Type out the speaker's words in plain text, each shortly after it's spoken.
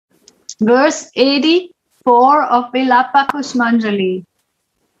Verse 84 of Vilapa Kusumanjali.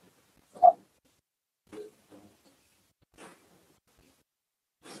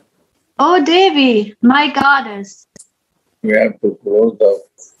 O Devi, my goddess. We have to close the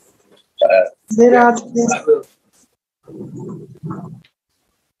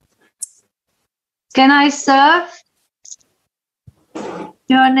Can I serve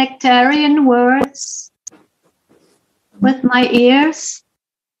your nectarian words with my ears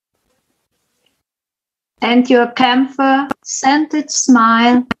and your camphor scented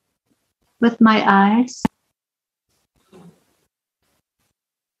smile with my eyes?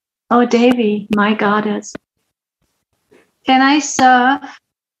 O Devi, my goddess, can I serve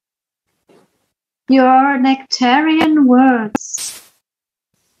your nectarian words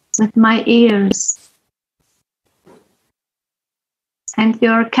with my ears and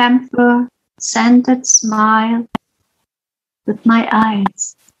your camphor scented smile with my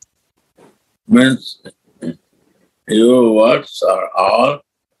eyes? means your words are all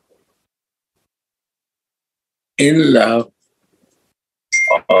in love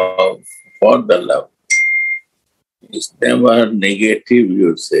for the love. It's never negative,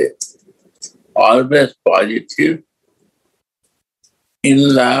 you say. Always positive,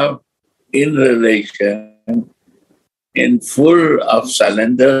 in love, in relation, in full of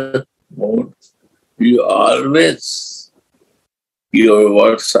surrender mood. You always, your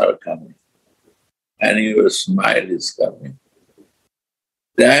words are coming and your smile is coming.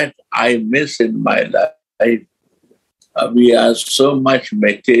 That I miss in my life. We are so much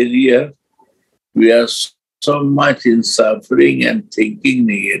material. We are so much in suffering and thinking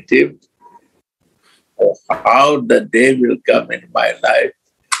negative. How the day will come in my life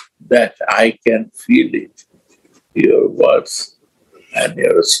that I can feel it, your words and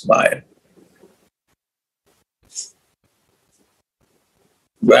your smile.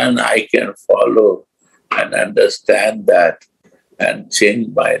 When I can follow and understand that and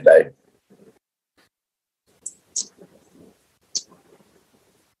change my life.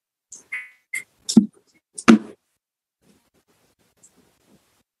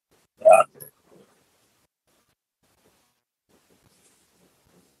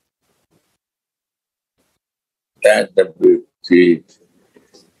 That's the beauty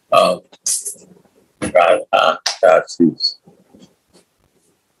of Radha Dasis.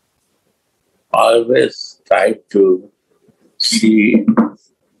 Always try to see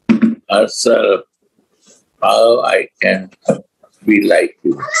herself how I can be like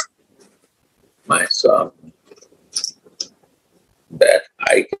you, my son. That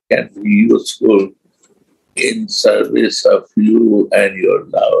I can be useful in service of you and your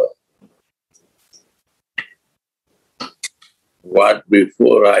lover. What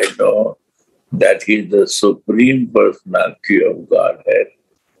before I know that He is the Supreme Personality of Godhead,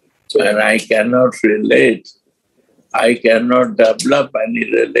 and I cannot relate, I cannot develop any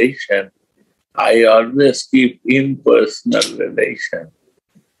relation. I always keep impersonal relation.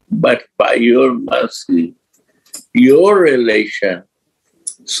 But by your mercy, your relation,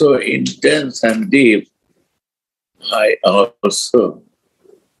 so intense and deep, I also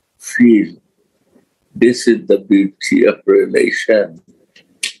feel this is the beauty of relation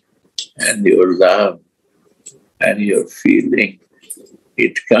and your love and your feeling.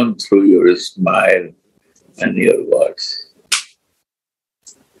 It comes through your smile and your words.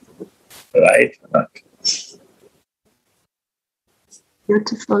 Right?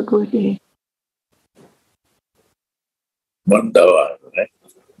 Beautiful, Guru. Mandavan, right?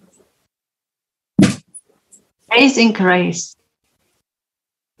 Amazing grace.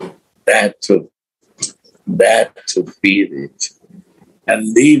 That to feel it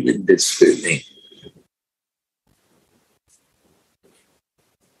and live in this feeling.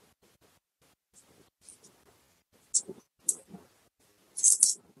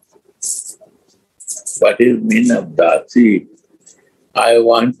 What is mean of Dasi? I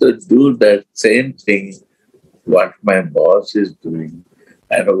want to do that same thing what my boss is doing.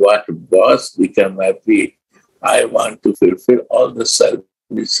 And what boss become happy, I want to fulfill all the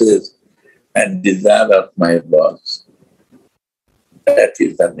services and desire of my boss. That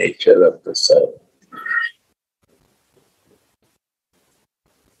is the nature of the servant.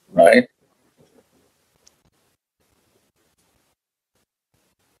 Right?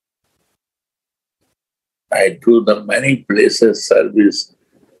 I do the many places service.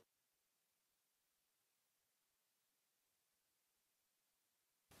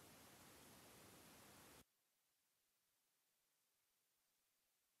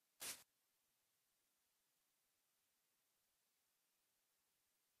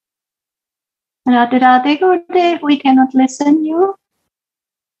 Radhe Radhe, Gurudev, we cannot listen you.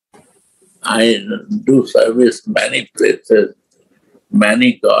 I do service many places, many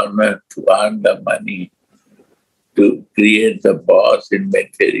corners to earn the money, to create the boss in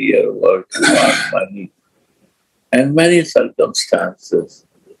material world, to earn money, and many circumstances.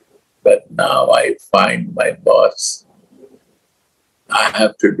 But now I find my boss. I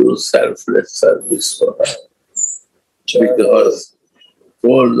have to do selfless service for her because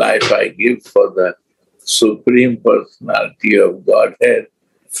whole life I give for the Supreme Personality of Godhead.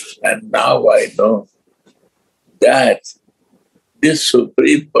 And now I know that this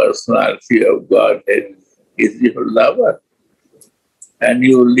Supreme Personality of Godhead is your lover. And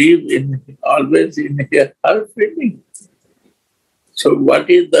you live always in her feeling. So what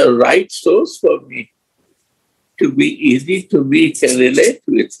is the right source for me? To be easy to be can relate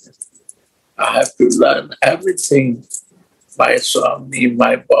with. I have to learn everything. My Swami,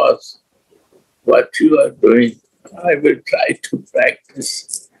 my boss, what you are doing, I will try to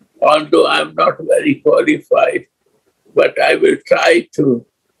practice. Although I'm not very qualified, but I will try to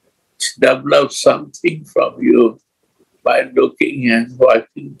develop something from you by looking and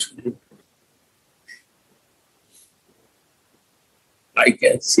watching to you. I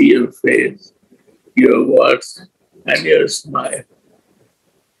can see your face, your words, and your smile.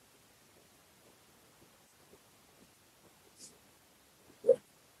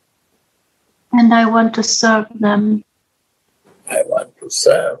 And I want to serve them. I want to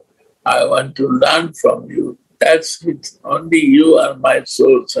serve. I want to learn from you. That's it. Only you are my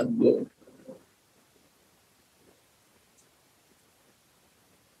source and goal.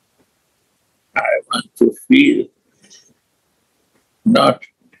 I want to feel not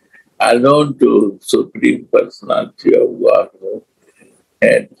alone to Supreme Personality of God.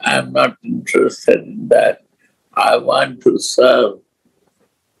 And I'm not interested in that. I want to serve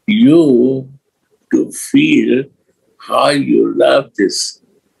you to feel how you love this,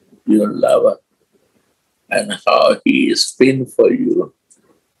 your lover, and how he is been for you,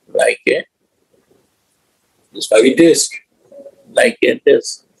 like a disc, like a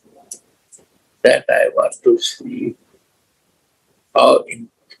disc. That I want to see how in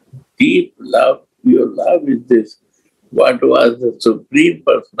deep love, your love is this. What was the Supreme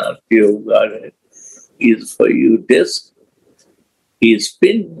Personality of Godhead is for you this. He's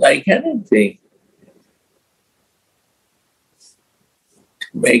been like anything to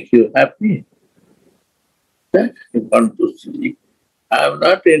make you happy. That I want to see. I'm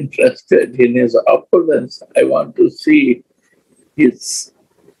not interested in his opulence. I want to see his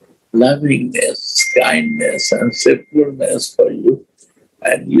lovingness, kindness, and simpleness for you,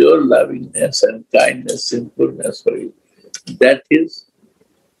 and your lovingness and kindness, simpleness for you. That is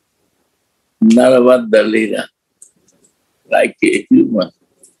Naravadalina, like a human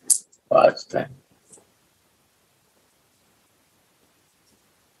pastime.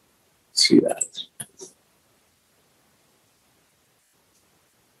 See that.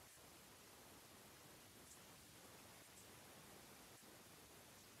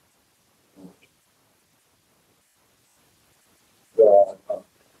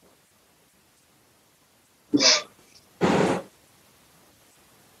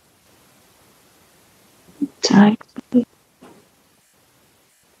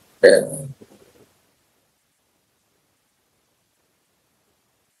 Yeah.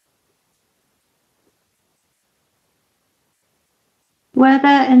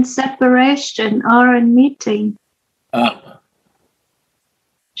 Whether in separation or in meeting,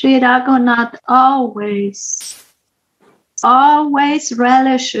 Sri Raghunath always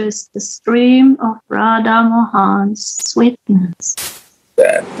relishes the stream of Radha Mohan's sweetness.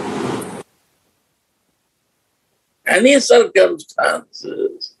 That any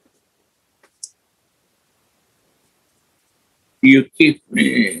circumstances, you keep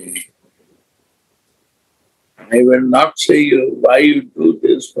me. I will not say you why you do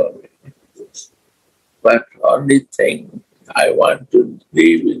this for me, but only thing I want to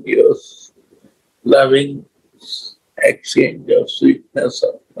live in your loving exchange of sweetness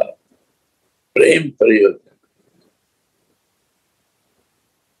of love. Prem Prayoga.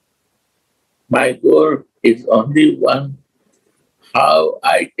 My goal is only one, how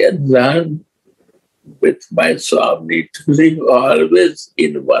I can learn with my Swami to live always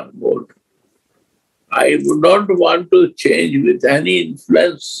in one mode. I would not want to change with any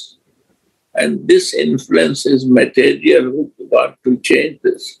influence. And this influence is material who want to change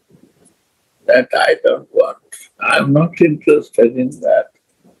this. That I don't want. I'm not interested in that.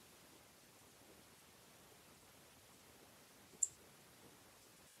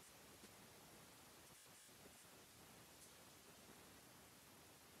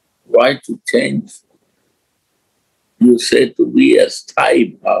 Why to change? You say to be a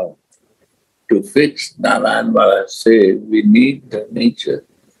sthayi bhav. To fix Narayan Maharaj says we need the nature,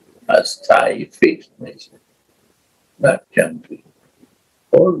 a sthayi fixed nature, not jumping.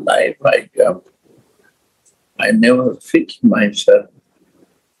 Whole life I jumped. I never fixed myself.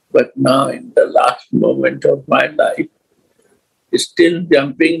 But now in the last moment of my life, still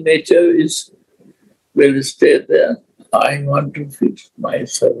jumping nature will stay there. I want to fix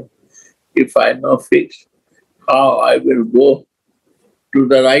myself. If I know fix, how I will go to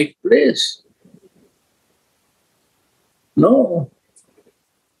the right place? No.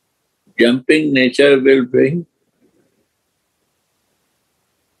 Jumping nature will bring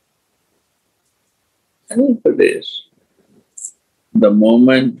any place. The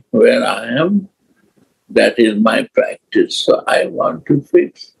moment where I am, that is my practice. So I want to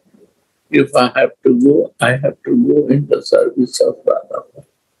fix. If I have to go, I have to go in the service of Radha,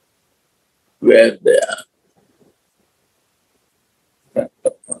 where they are.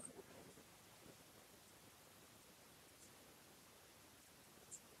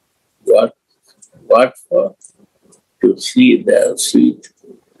 What for? To see their sweet,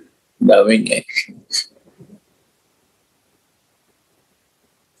 loving actions.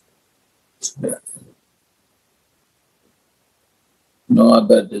 No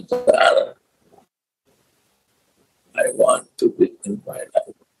other desire I want to be in my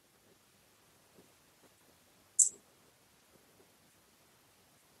life.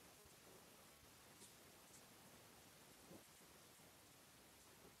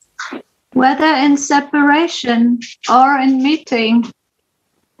 Whether in separation or in meeting,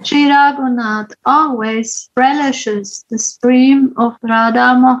 Sri Raghunath always relishes the stream of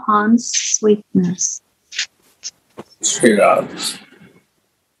Radha Mohan's sweetness. Sri Radha.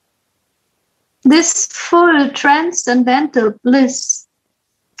 This full transcendental bliss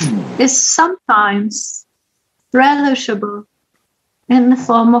is sometimes relishable in the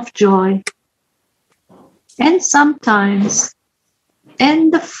form of joy, and sometimes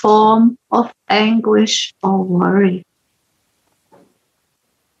in the form of anguish or worry.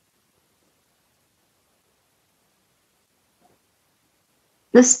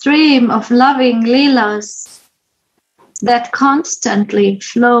 The stream of loving Leelas that constantly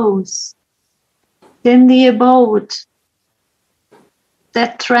flows in the abode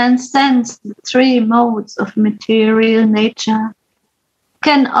that transcends the three modes of material nature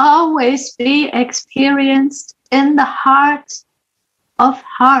can always be experienced in the heart of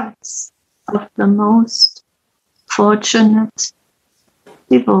hearts of the most fortunate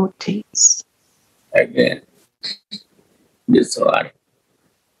devotees. Again, this one.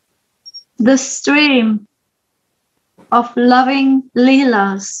 The stream of loving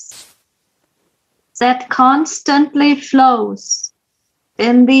Leelas that constantly flows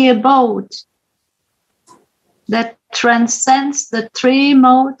in the abode that transcends the three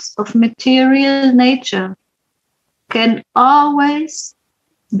modes of material nature can always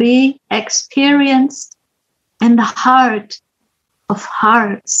be experienced in the heart of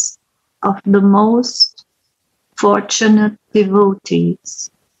hearts of the most fortunate devotees.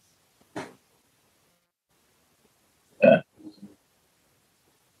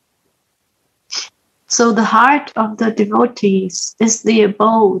 So the heart of the devotees is the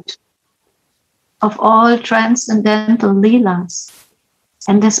abode of all transcendental leelas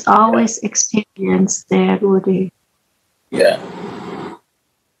and is always experienced there, Guru. Yeah.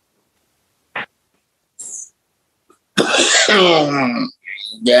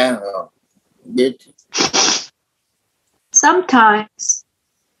 Yeah. Sometimes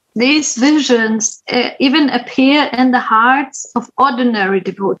these visions even appear in the hearts of ordinary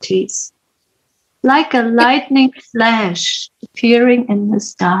devotees, like a lightning flash appearing in the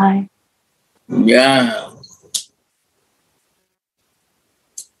sky. Yeah.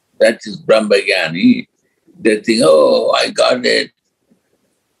 That is Brahmagyani. They think, oh, I got it.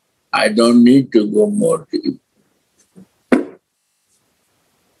 I don't need to go more deep.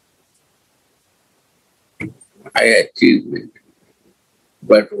 I achieved it.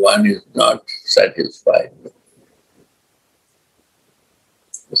 But one is not satisfied.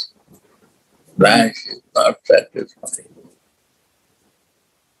 Flash is not satisfied.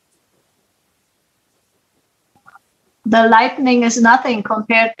 The lightning is nothing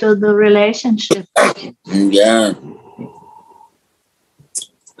compared to the relationship. Yeah.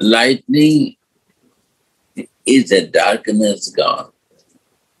 Lightning is a darkness gone.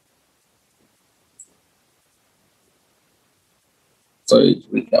 So it's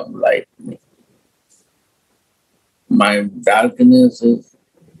become lightning. My darkness is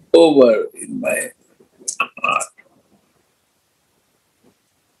over in my heart.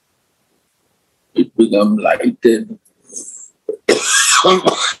 It become lighted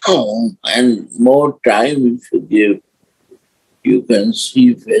And more time if you give, you can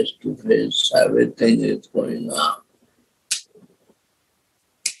see face to face everything is going on.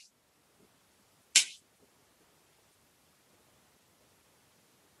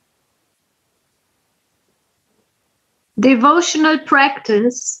 Devotional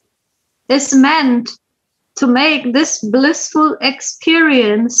practice is meant to make this blissful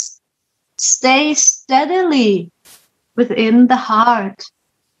experience stay steadily within the heart.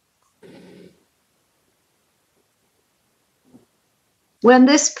 When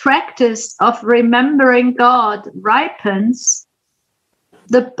this practice of remembering God ripens,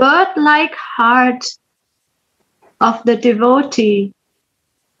 the bird-like heart of the devotee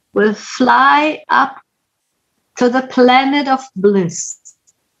will fly up to the planet of bliss.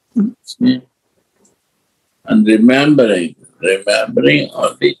 And remembering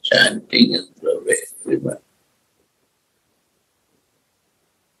only chanting is the way. Remember.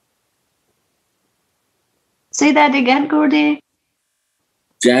 Say that again, Gurudev.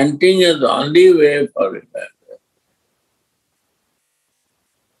 Chanting is the only way for remembering.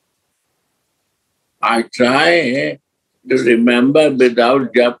 I try to remember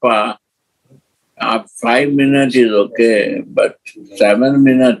without japa. 5 minutes is okay, but 7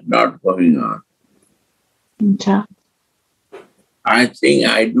 minutes not going on. Yeah. I think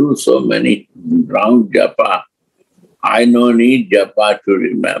I do so many round japa. I no need japa to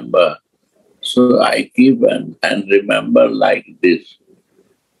remember. So I keep and remember like this.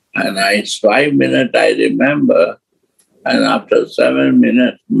 And 5 minutes I remember, and after 7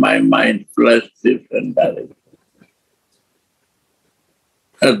 minutes my mind flashes different direction.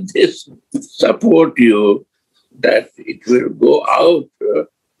 And this support you that it will go out.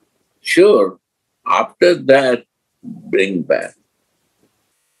 Sure, after that, bring back.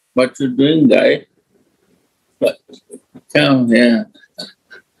 What you doing, guys? Come here.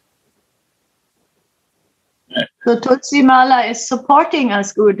 So Tulsi Mala is supporting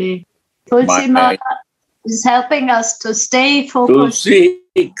us, Gurudev. Tulsi Mala is helping us to stay focused. Tulsi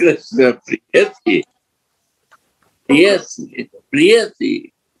Krishna Priyasi.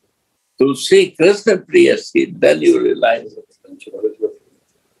 Priyasi. Tulsi Krishna Priyasi. Then you realize it.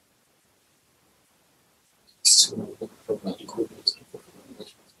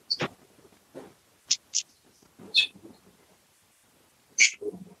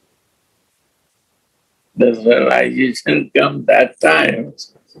 The realization comes that time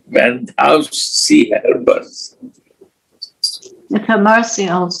when thou see her birth. With her mercy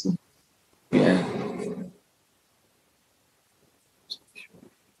also. Yeah.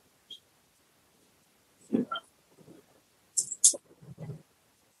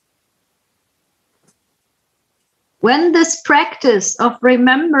 When this practice of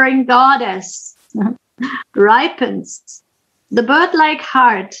remembering Goddess ripens, the bird-like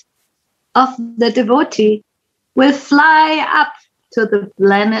heart of the devotee will fly up to the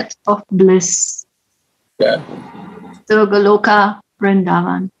planet of bliss. Yeah. To Goloka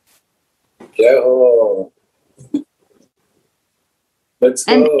Vrindavan. Oh. Let's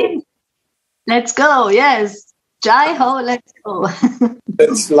go. Let's go, yes. Jai ho, let's go.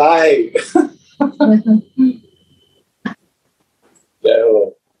 Let's fly.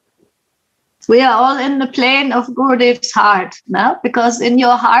 We are all in the plane of Gurudev's heart now, because in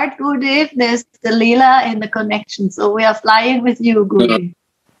your heart, Gurudev, there's the Leela and the connection. So we are flying with you, Gurudev.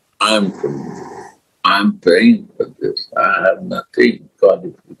 I'm praying for this. I have nothing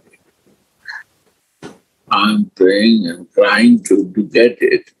qualified. I'm praying and trying to get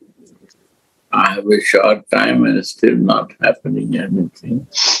it. I have a short time and it's still not happening anything.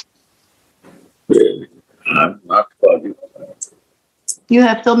 Really, I'm not qualified. You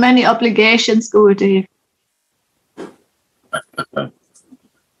have so many obligations, Gurudev.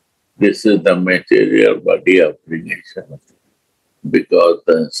 This is the material body obligation, because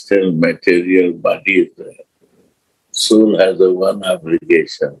the still material body is there. Soul has a one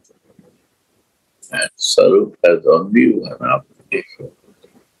obligation, and Sarup has only one obligation,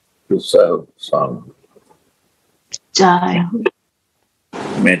 to serve some. Jai.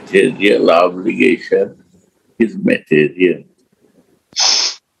 Material obligation is material.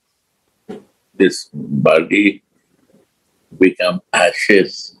 This body become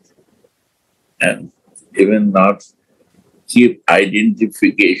ashes and even not keep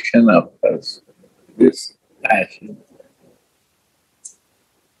identification of us, this ashes.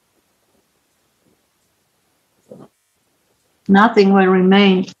 Nothing will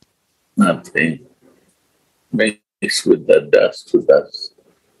remain. Nothing. Mixed with the dust to dust.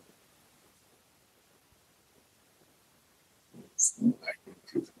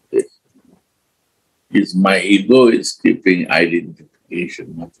 Is my ego is keeping identification.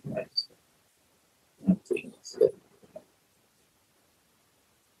 purification of myself. Nothing is there.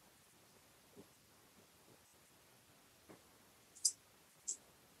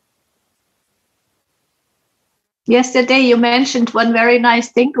 Yesterday you mentioned one very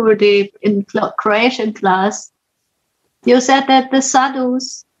nice thing, Gurudev, in Croatian class. You said that the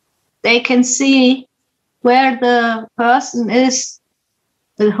sadhus, they can see where the person is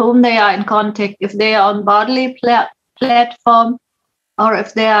with whom they are in contact, if they are on bodily platform, or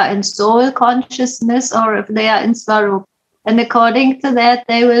if they are in soul consciousness, or if they are in Svarup. And according to that,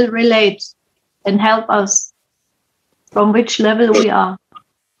 they will relate and help us from which level we are.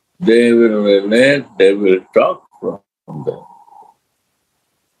 They will relate, they will talk from there.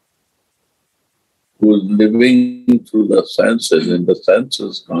 Who's living through the senses, in the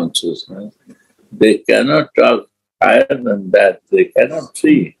senses consciousness, they cannot talk higher than that, they cannot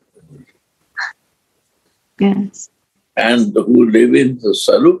see. Yes. And who live in the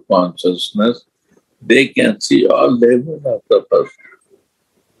Sarup consciousness, they can see all levels of the person.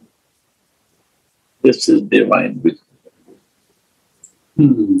 This is divine wisdom.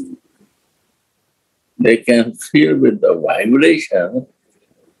 They can feel with the vibration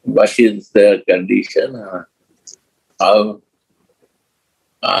what is their condition, how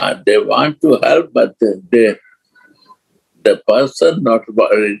they want to help, but the person not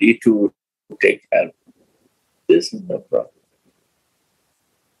ready to take help. This is the problem.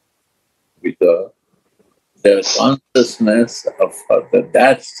 Because the consciousness of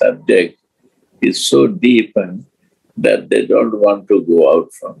that subject is so deepened that they don't want to go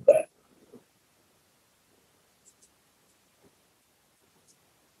out from that.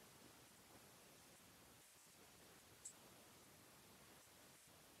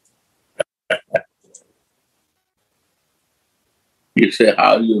 You say,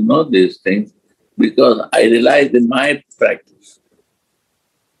 how you know these things? Because I realize in my practice.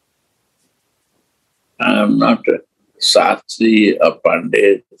 I am not a Sastri, a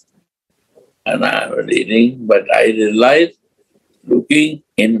Pandit, and I am reading, but I realize looking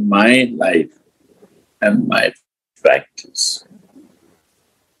in my life and my practice.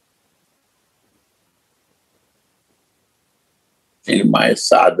 In my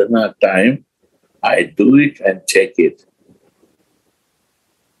sadhana time, I do it and check it.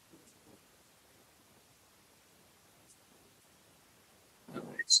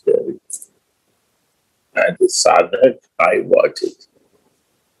 And the sadhak, I watch it.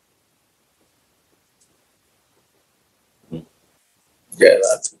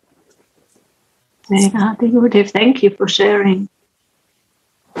 Jayarati. Jayarati, Gurudev, thank you for sharing.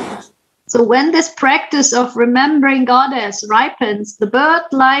 So when this practice of remembering Goddess ripens, the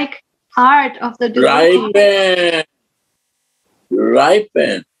bird-like heart of the devotee...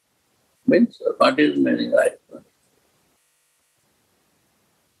 Ripen. Means, what is meaning ripen?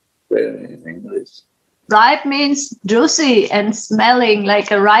 In English. Ripe means juicy and smelling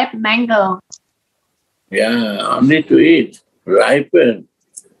like a ripe mango. Yeah, only to eat. Ripen.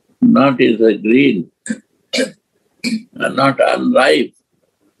 Not is a green. And not unripe.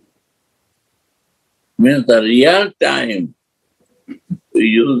 Means the real time to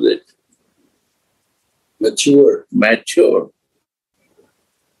use it. Mature.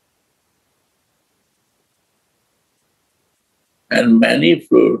 And many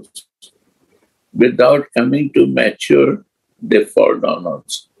fruits, without coming to mature, they fall down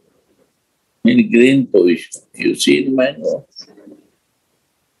also. In green position. You see the mango.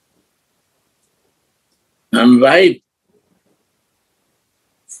 Unripe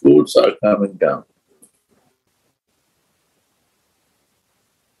fruits are coming down.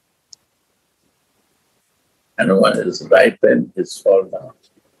 And one is ripened, it's fall down.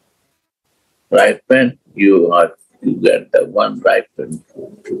 Ripened, you get the one ripened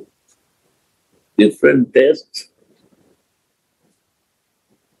fruit too. Different tastes.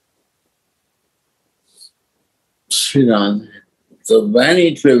 Sriram. So when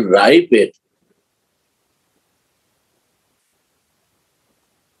it will ripen,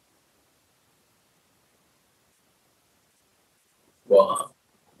 wow.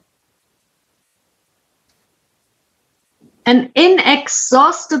 An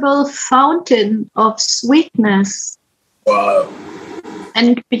inexhaustible fountain of sweetness Wow.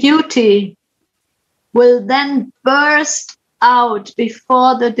 and beauty will then burst out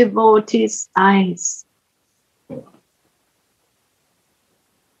before the devotee's eyes.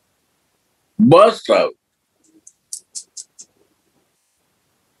 Burst out.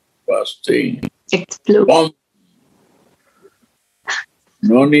 Bursting. Explode. Bomb.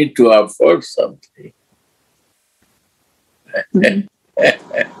 No need to afford something.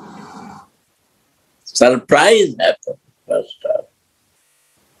 Surprise happened first time.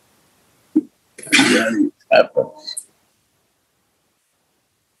 happens.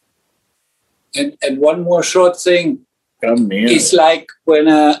 And one more short thing. Come near. It's like when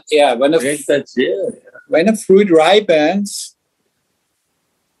a Take the chair. when a fruit ripens,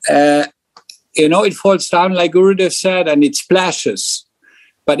 it falls down like Gurudev said, and it splashes.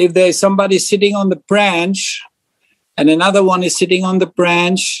 But if there is somebody sitting on the branch, and another one is sitting on the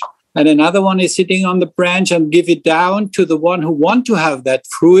branch, and another one is sitting on the branch, and give it down to the one who want to have that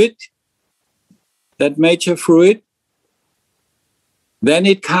fruit, that mature fruit, then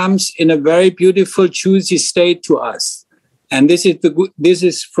it comes in a very beautiful, juicy state to us. And this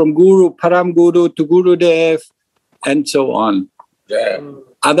is from Guru, Param Guru to Gurudev, and so on. Yeah.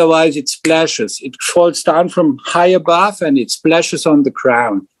 Otherwise, it splashes. It falls down from high above and it splashes on the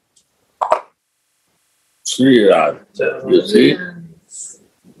ground. See that, you see?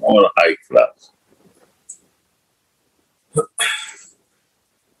 More high class.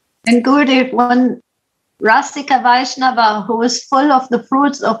 And Gurudev, one Rasika Vaishnava who is full of the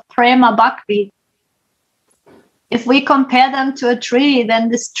fruits of Prema Bhakti, if we compare them to a tree, then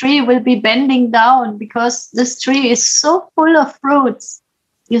this tree will be bending down because this tree is so full of fruits.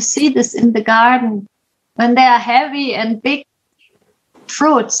 You see this in the garden. When they are heavy and big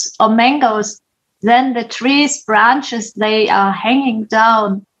fruits or mangoes, then the tree's branches, they are hanging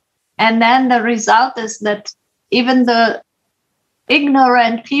down. And then the result is that even the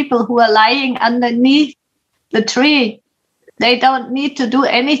ignorant people who are lying underneath the tree, they don't need to do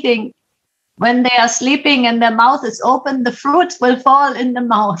anything. When they are sleeping and their mouth is open, the fruits will fall in the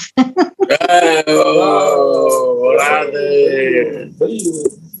mouth. Oh, Radhe.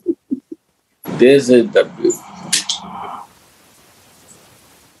 This is the beauty.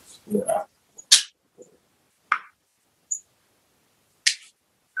 Yeah.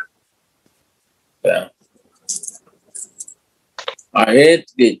 Yeah. I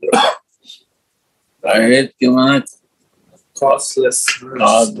hate Gita. I hate Kimana. Causeless.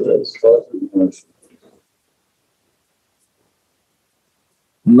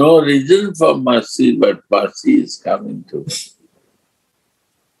 No reason for mercy, but mercy is coming to me.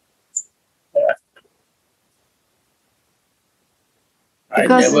 Yeah.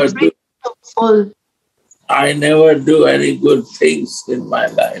 I never do any good things in my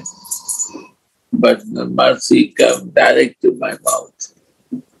life, but the mercy comes direct to my mouth.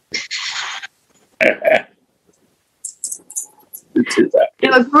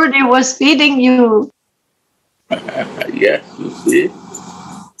 Your Guru was feeding you. Yes, you see.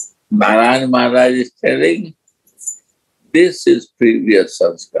 Narayan Maharaj is telling, this is previous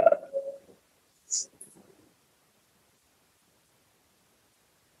sanskar.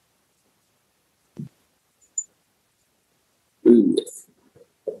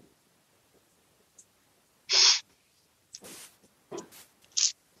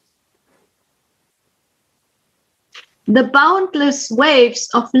 The boundless waves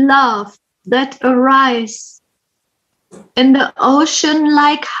of love that arise in the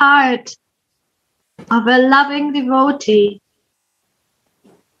ocean-like heart of a loving devotee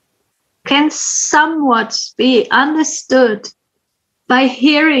can somewhat be understood by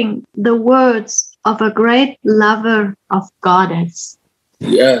hearing the words of a great lover of Goddess.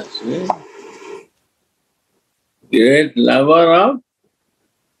 Yes. Great lover of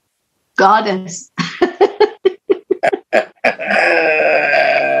Goddess.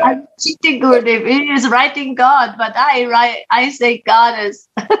 I'm cheating Gurudev. He is writing God, but I say Goddess.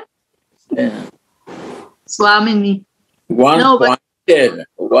 Yeah. Swamini. One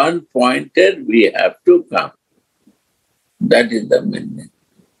pointed, we have to come. That is the meaning.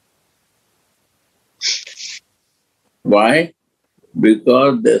 Why?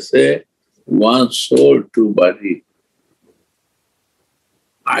 Because they say one soul, two body.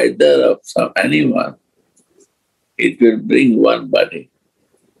 Either of anyone, it will bring one body.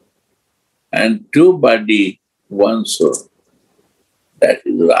 And two body, one soul. That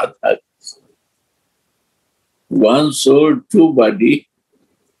is Radha. One soul, two body.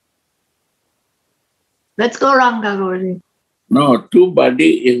 Let's go Ranga Gurudev. No, two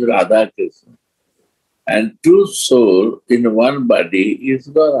body is Radha Krishna. And two soul in one body is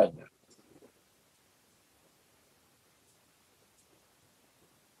Gauranga.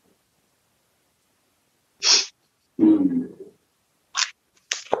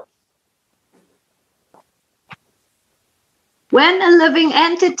 When a living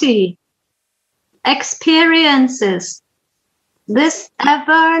entity experiences this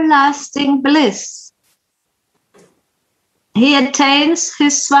everlasting bliss, he attains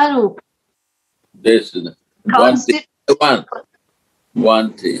his Swarup. This is one thing I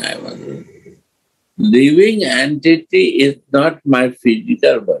want to say. Living entity is not my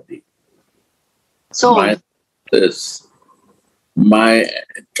physical body. Soul. My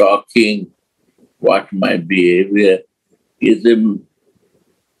talking, what my behavior is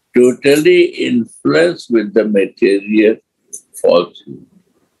totally influenced with the material falsehood.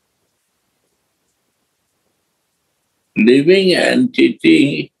 Living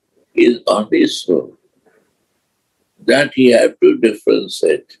entity is only soul. That you have to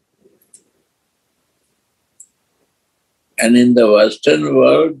differentiate. And in the Western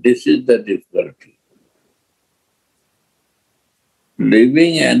world, this is the difficulty.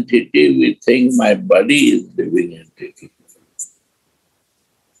 Living entity, we think my body is living entity.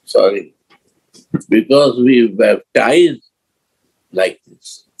 Sorry. Because we baptized like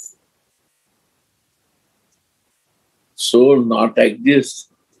this. Soul not exist.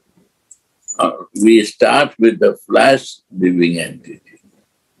 We start with the flesh living entity.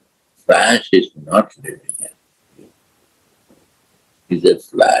 Flesh is not living entity. It's a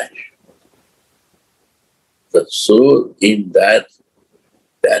flash. The soul in that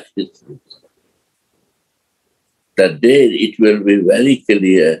is truth. The day it will be very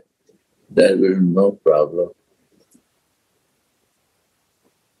clear, there will be no problem.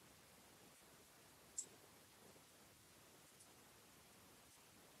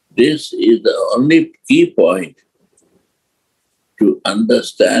 This is the only key point to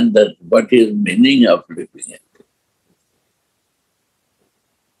understand that what is meaning of living entity.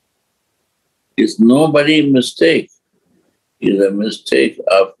 It's nobody's mistake. It's a mistake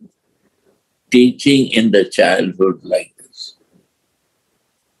of teaching in the childhood like this.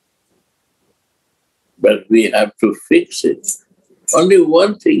 But we have to fix it. Only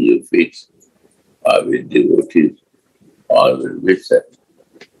one thing you fix. Are we devotees? All will be set.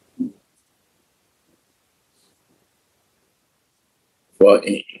 For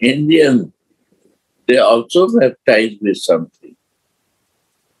Indian, they also baptize with something.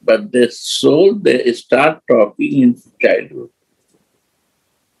 But the soul, they start talking in childhood.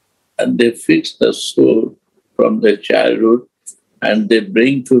 And they fix the soul from the childhood and they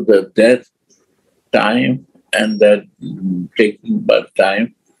bring to the death time and that taking birth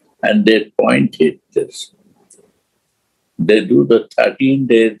time and they point it this. They do the 13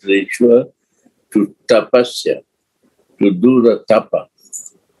 days ritual to tapasya, to do the tapa,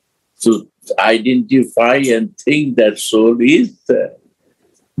 to identify and think that soul is there,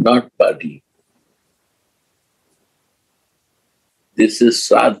 not body. This is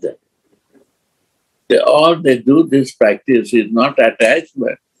sadhana. All they do this practice is not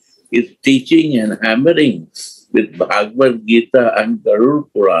attachment, it's teaching and hammering with Bhagavad Gita and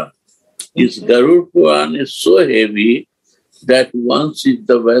Garud Puran. This Garud Puran is so heavy that once if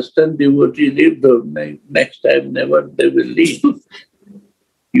the Western devotee leave, the next time never they will leave.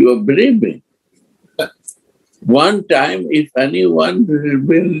 You are believing. One time, if anyone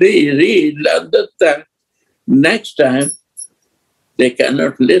will read, understand, next time they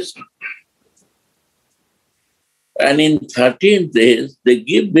cannot listen. And in 13 days, they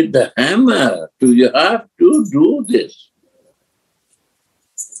give with the hammer to you have to do this.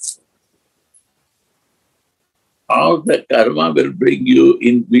 How the karma will bring you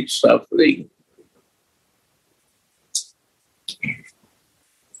in which suffering.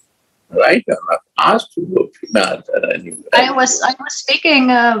 Right or not? Ask to Gopinath or anyone. I was speaking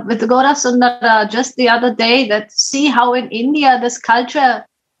with Gaura Sundara just the other day that see how in India this culture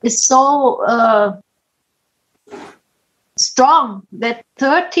is so strong that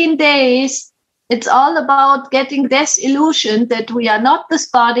 13 days it's all about getting disillusioned that we are not this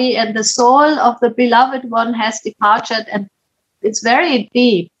body and the soul of the beloved one has departed, and it's very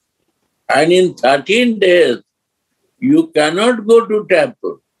deep. And in 13 days, you cannot go to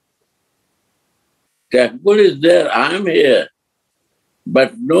temple. Temple is there, I am here.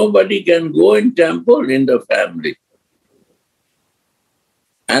 But nobody can go in temple in the family.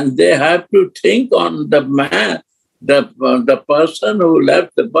 And they have to think on the man, the person who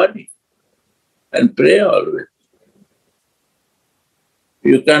left the body and pray always.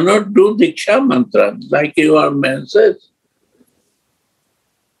 You cannot do Diksha mantra like your man says.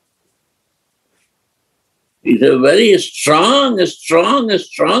 It's a very strong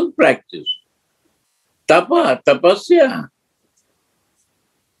practice. Tapa, tapasya.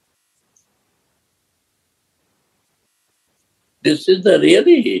 This is the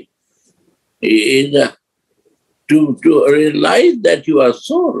really, to realize that you are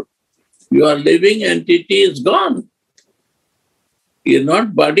soul. Your living entity is gone. You're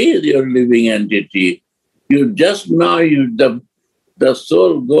not body, your living entity. You just now, the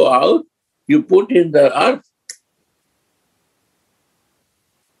soul go out, you put in the earth.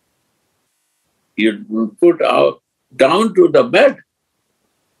 You put out down to the bed.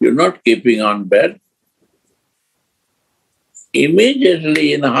 You You're not keeping on bed.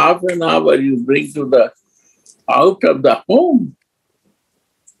 Immediately in half an hour you bring to the out of the home.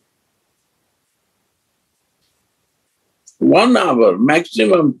 1 hour,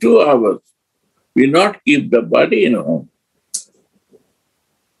 maximum 2 hours. We not keep the body in home.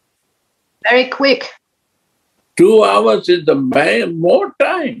 Very quick. 2 hours is the more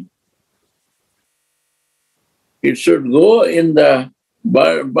time. It should go in the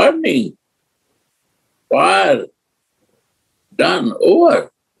burning fire. Done,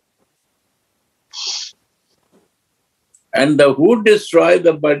 over. And who destroy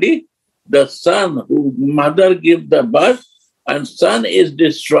the body? The son, who mother give the birth, and son is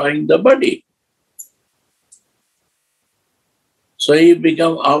destroying the body. So he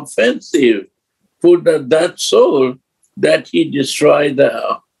become offensive to that soul that he destroy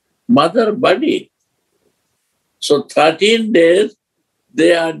the mother body. So 13 days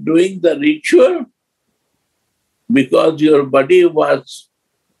they are doing the ritual because your body was,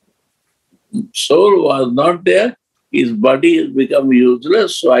 soul was not there, his body has become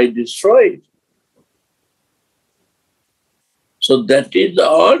useless, so I destroy it. So that is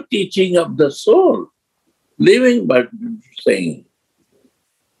all teaching of the soul, living but saying.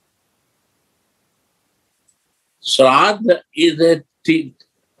 Sraddha is a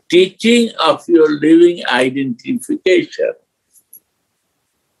teaching of your living identification.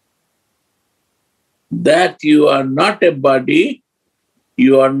 That you are not a body,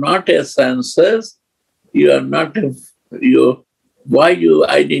 you are not a senses, you are not a, why you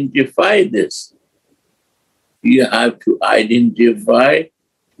identify this? You have to identify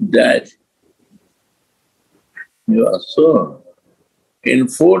that you are soul. In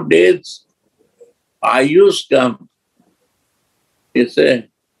 4 days, Ayush come. He say,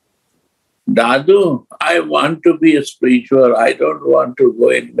 Dadu, I want to be a spiritual. I don't want to go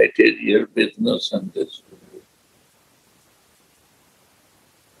in material business and this.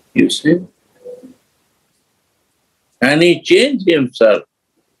 You see? And he changed himself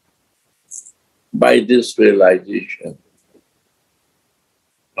by this realization.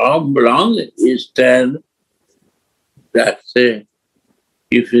 How long he stand, that say,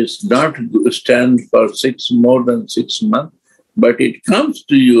 if it's not stand for more than 6 months, but it comes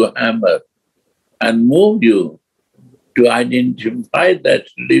to you, hammer, and move you to identify that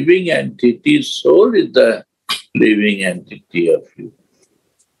living entity, soul is the living entity of you.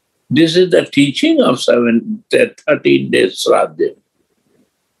 This is the teaching of 13 days Sraddha.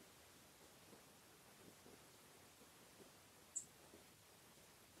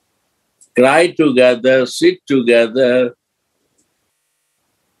 Cry together, sit together.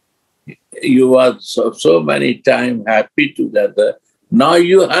 You were so many times happy together. Now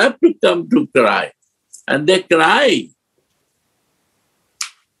you have to come to cry. And they cry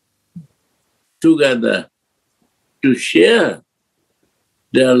together to share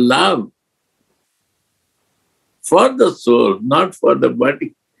their love for the soul, not for the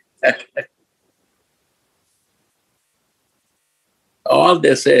body. All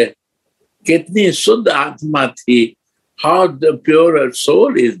they say, Kitni Suddha Atma thi, how the purer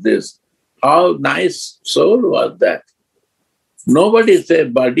soul is this? How nice soul was that? Nobody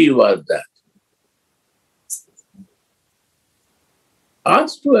said body was that.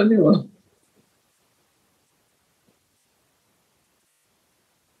 Ask to anyone.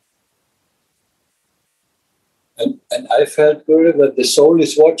 And I felt, Guru, that the soul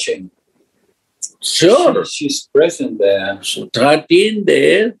is watching. Sure. She's present there. So 13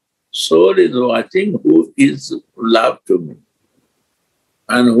 days, soul is watching who is love to me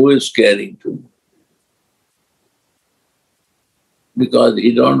and who is caring to me. Because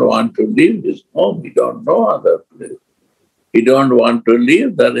he don't want to leave his home. He don't know other place. He don't want to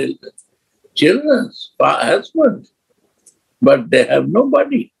leave the children, husband. But they have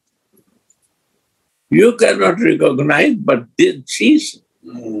nobody. You cannot recognize, but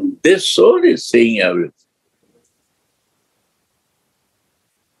this soul is seeing everything.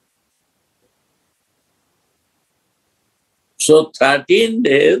 So 13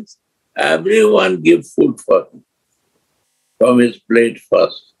 days, everyone give food for him from his plate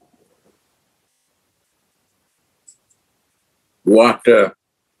first. Water,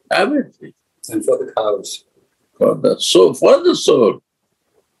 everything. And for the cows. For the soul, for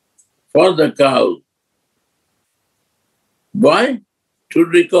the cows. Why? To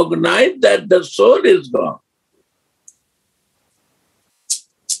recognize that the soul is gone.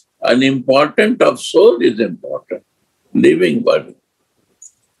 An important of soul is important. Living body.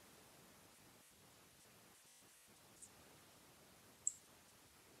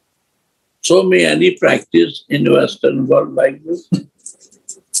 So may any practice in Western world like this?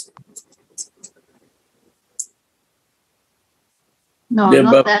 No, They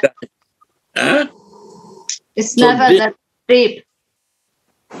not that. baptize. Huh? It's So never this- that deep.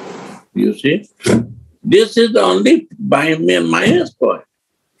 You see, this is the only minus point.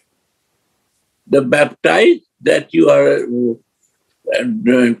 The baptized that you are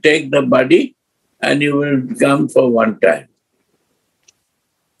take the body and you will come for one time.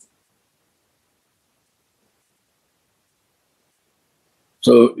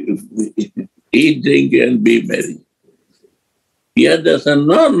 So eat, drink, and be merry. Here there's a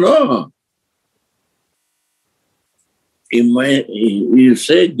no. You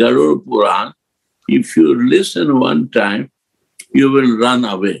say Garud Puran, if you listen one time, you will run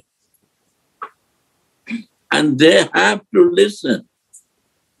away. And they have to listen.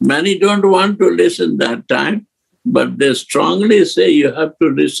 Many don't want to listen that time, but they strongly say you have to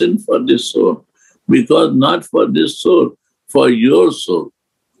listen for this soul. Because not for this soul, for your soul.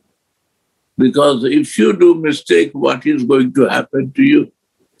 Because if you do mistake, what is going to happen to you?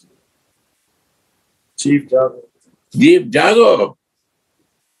 Chief Jago. Jeev Jago.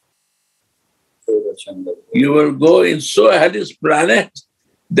 You will go in so hellish planet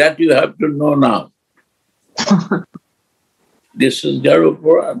that you have to know now. This is Garud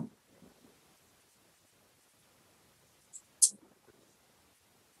Puran.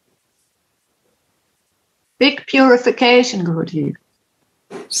 Big purification, Guruji.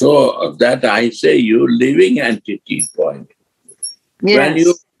 So that I say you living entity point. Yes. When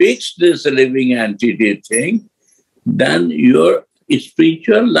you fix this living entity thing, then your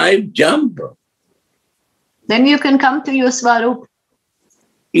spiritual life jump Then you can come to your Swarup.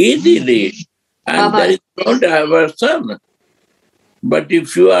 easily. And Baba. there is no diversion. But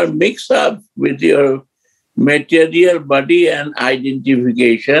if you are mixed up with your material body and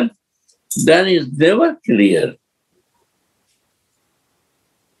identification, then it's never clear.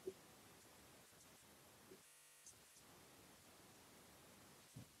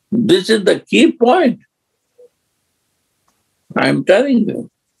 This is the key point. I'm telling you,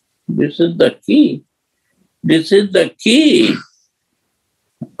 this is the key. This is the key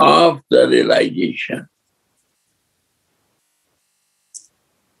of the realization.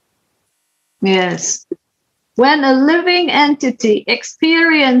 Yes. When a living entity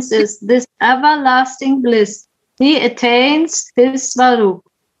experiences this everlasting bliss, he attains his Swarup,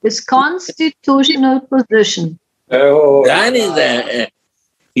 his constitutional position. Oh, That is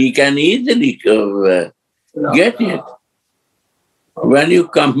he can easily get it. When you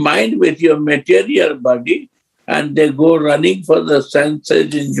combine with your material body and they go running for the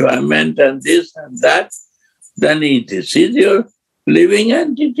senses enjoyment and this and that, then this is your living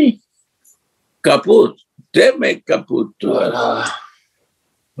entity. Kaput. They make kaput to us.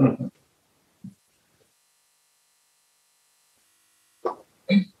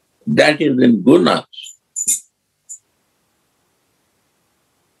 That is in gunas.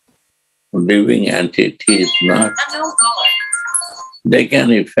 Living entity is not. They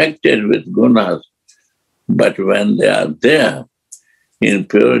can affect it with gunas, but when they are there, in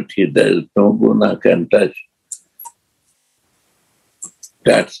purity, there is no guna can touch.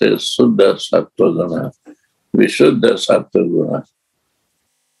 That says Suddha Sattva Guna, Vishuddha Sattva Guna.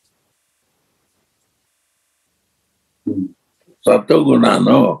 Sattva Guna,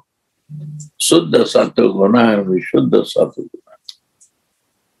 no. Suddha Sattva Guna and Vishuddha Sattva Guna.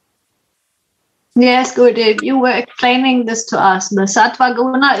 Yes, Gurudev, you were explaining this to us. The Sattva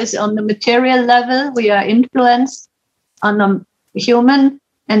Guna is on the material level. We are influenced on the human,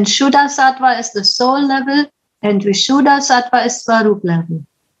 and Shuddha Sattva is the soul level, and Vishuddha Sattva is Swarup level.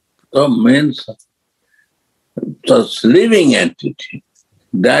 So means the living entity,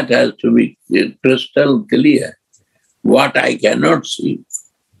 that has to be crystal clear. What I cannot see.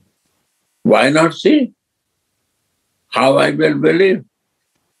 Why not see? How I will believe?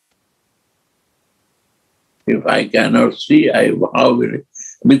 If I cannot see, how will I?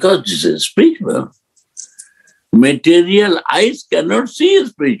 Because this is spiritual. Material eyes cannot see a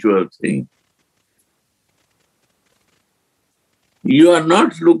spiritual thing. You are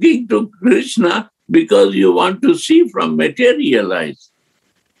not looking to Krishna because you want to see from material eyes.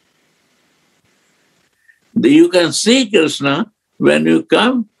 You can see Krishna when you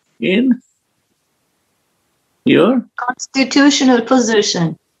come in your Constitutional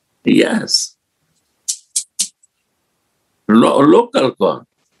position. yes. Local cause.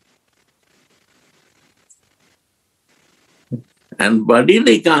 And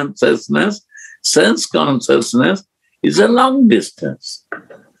bodily consciousness, sense consciousness is a long distance.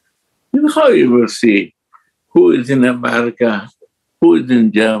 You know how you will see who is in America, who is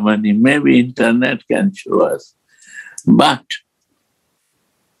in Germany. Maybe internet can show us. But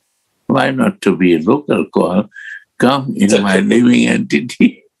why not to be local call? come in my living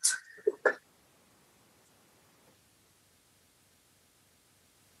entity.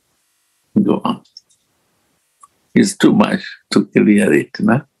 Go on. It's too much to clear it,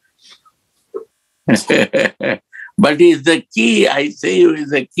 no? But it's the key. I say you is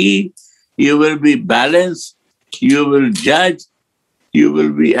the key. You will be balanced. You will judge. You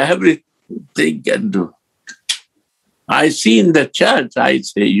will be everything can do. I see in the church, I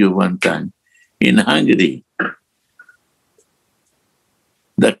say you one time, in Hungary,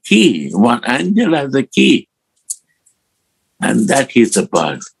 the key, one angel has a key, and that is the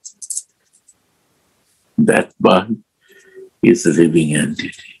bird. That bird is the living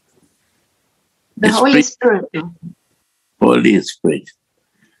entity. The Holy Spirit. Holy Spirit.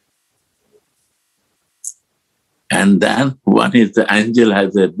 And then one is the angel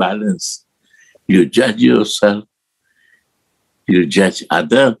has a balance. You judge yourself, you judge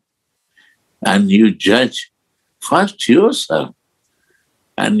other, and you judge first yourself,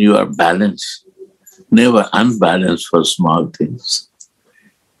 and you are balanced, never unbalanced for small things.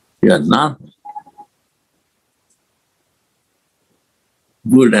 You are not.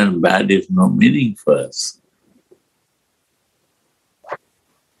 Good and bad is no meaning for us.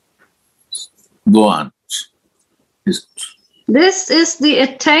 Go on. This is the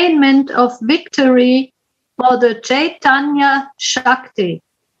attainment of victory for the Chaitanya Shakti.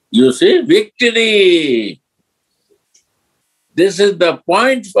 You see, victory. This is the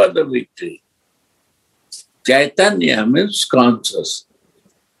point for the victory. Chaitanya means conscious.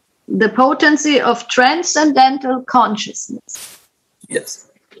 The potency of transcendental consciousness.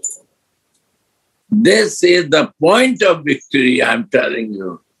 Yes. This is the point of victory, I'm telling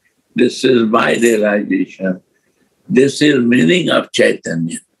you. This is my realization. This is meaning of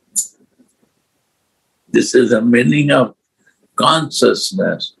Chaitanya. This is the meaning of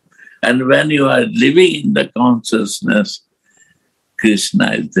consciousness. And when you are living in the consciousness,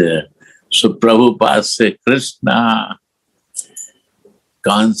 Krishna is there. So Prabhupada says, Krishna,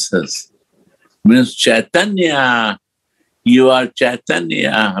 conscious, means Chaitanya. You are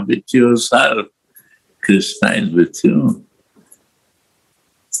Chaitanya with yourself. Krishna is with you.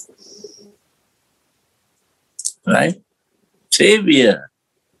 Right? Savior.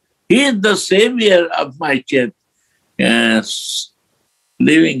 He is the savior of my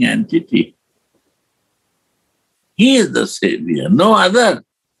living entity. He is the savior, no other.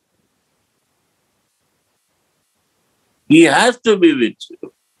 He has to be with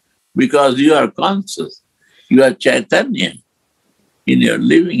you because you are conscious. You are Chaitanya in your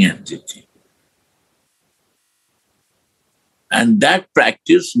living entity. And that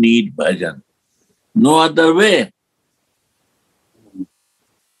practice needs bhajan. No other way.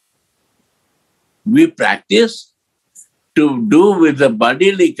 We practice to do with the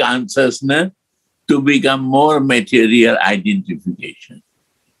bodily consciousness to become more material identification.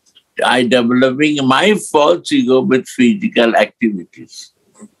 I developing my false ego with physical activities.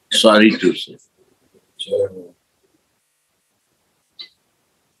 Sorry to say.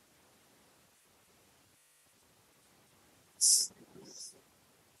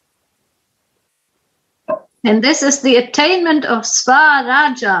 And this is the attainment of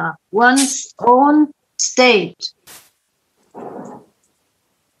Svaraja, one's own state.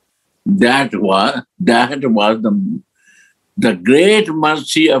 That was the great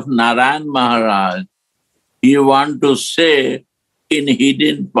mercy of Narayan Maharaj. He want to say in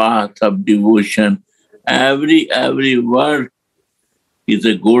hidden path of devotion, every word is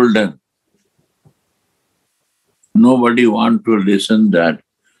a golden. Nobody want to listen that.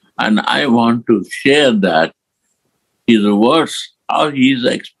 And I want to share that. His words, how he is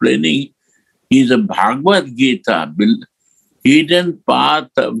explaining, is a Bhagavad Gita. Hidden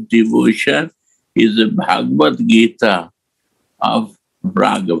path of devotion is a Bhagavad Gita of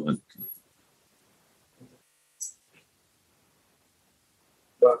Bhagavan.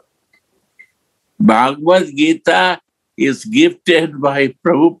 Bhagavad Gita is gifted by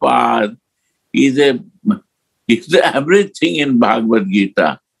Prabhupada. Is everything in Bhagavad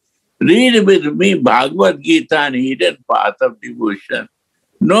Gita. Read with me Bhagavad Gita and hidden path of devotion.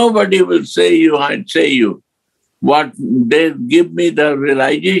 Nobody will say you, I'd say you. What they give me the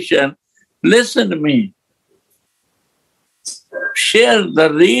realization, listen to me. Share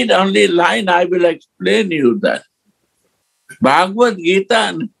the read only line, I will explain you that. Bhagavad Gita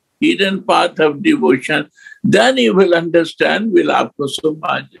and hidden path of devotion, then you will understand Vilapa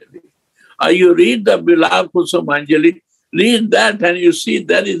Kusumanjali. Or you read the Vilapa Kusumanjali, read that and you see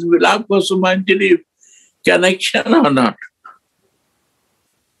that is Vilapa Kusumanjali connection or not.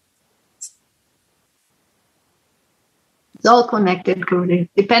 It's all connected, Gurudev,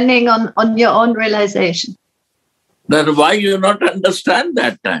 depending on your own realization. Then why you not understand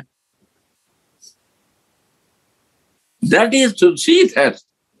that time? That is to see that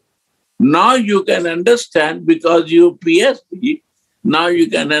now you can understand because you PhD. Now you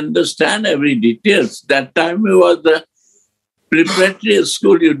can understand every details. That time you was the preparatory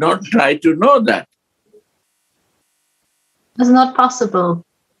school, you don't try to know that. It's not possible.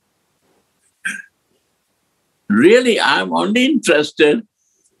 Really, I'm only interested.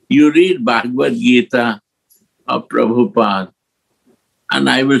 You read Bhagavad Gita of Prabhupada, and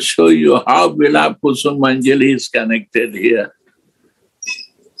I will show you how Vilapa Kusumanjali is connected here.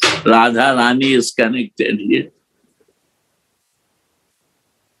 Radha Rani is connected here.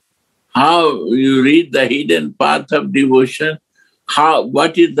 How you read the hidden path of devotion,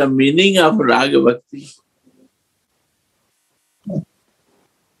 what is the meaning of Raga Bhakti?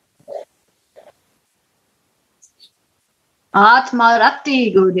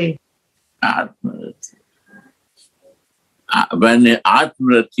 Atmarati, Gurudev. Atmarati. When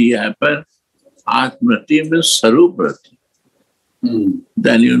Atmarati happens, Atmarati means Saruprati.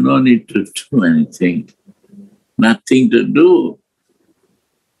 Then you no need to do anything. Nothing to do.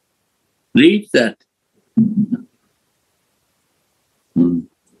 Read that.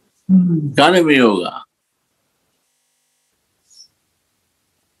 Karma Yoga.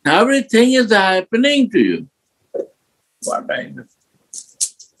 Everything is happening to you. What I know.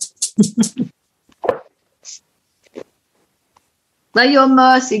 By your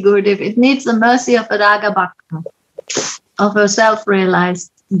mercy, Gurudev, it needs the mercy of a Raga Bhakta, of a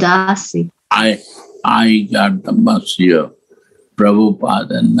self-realized Dasi. I got the mercy of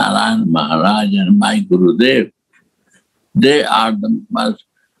Prabhupada and Narayan Maharaj and my Gurudev. They are the most.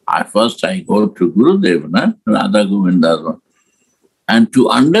 First I go to Gurudev, Radha Govinda, and to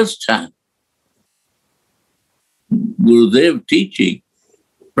understand Gurudev teaching,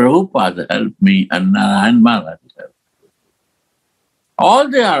 Prabhupada helped me and Narayan Maharaj helped. All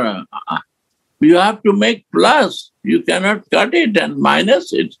they are, you have to make plus. You cannot cut it and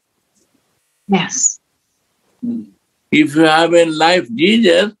minus it. Yes. If you have in life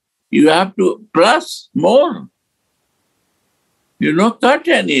Jesus, you have to plus more. You don't cut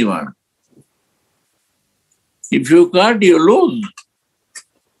anyone. If you cut, you lose.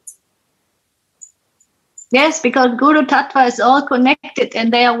 Yes, because Guru Tattva is all connected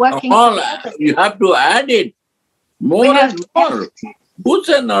and they are working together. You have to add it. More and more. Who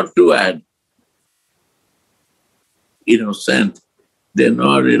said not to add? Innocent. They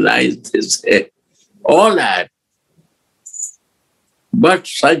not realize this. All add. But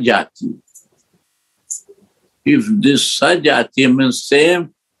Sajati. If this Sajati means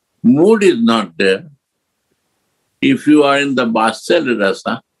same mood is not there, if you are in the Vatsala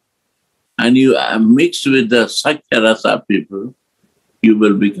Rasa and you are mixed with the Sakya Rasa people, you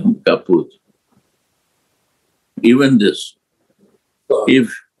will become kaput. Even this.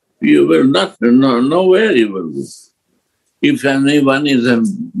 If you will not know where you will go. If anyone is a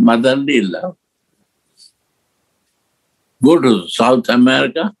motherly love, go to South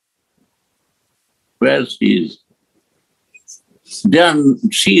America, where she is.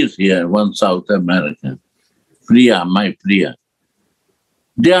 She is here, one South American, Priya, my Priya.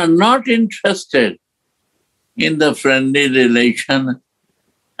 They are not interested in the friendly relation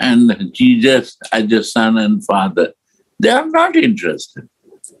and Jesus as a son and father. They are not interested.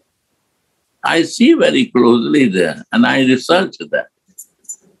 I see very closely there and I research that.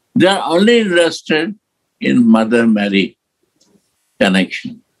 They are only interested in Mother Mary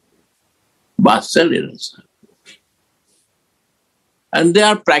connection. Vatsala. And they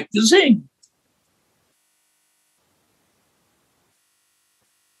are practicing.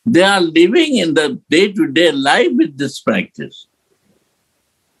 They are living in the day-to-day life with this practice.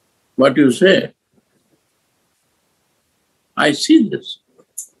 What do you say? I see this.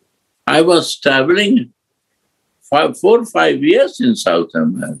 I was traveling 4 or 5 years in South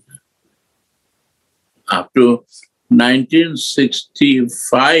America. Up to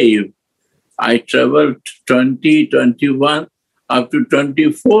 1965, I traveled 21, up to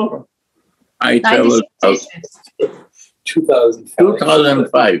 24. I traveled out.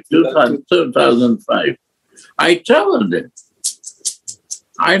 2005. I traveled there.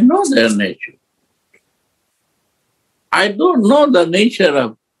 I know their nature. I don't know the nature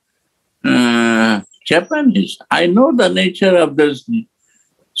of Japanese. I know the nature of the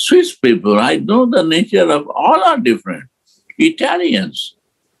Swiss people. I know the nature of all are different. Italians.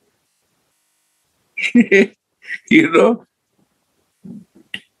 You know,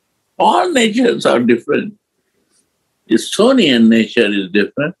 all natures are different. Estonian nature is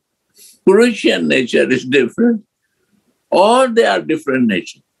different. Croatian nature is different. All they are different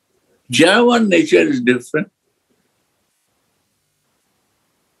nature. German nature is different.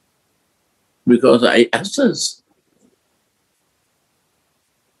 because I assess.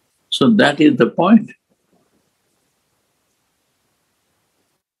 So that is the point.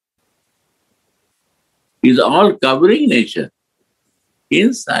 It's all covering nature.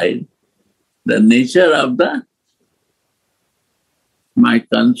 Inside, the nature of my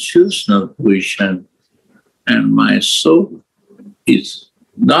constitutional position and my soul is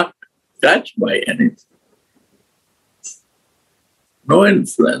not touched by anything. No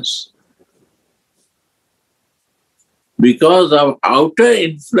influence. Because of outer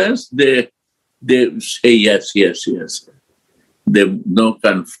influence, they say yes, yes, yes. They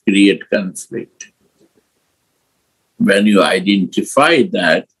create conflict. When you identify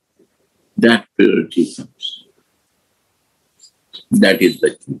that purity comes. That is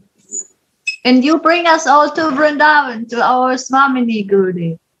the key. And you bring us all to Vrindavan, to our Swamini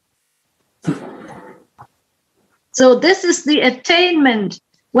Gurudev. So this is the attainment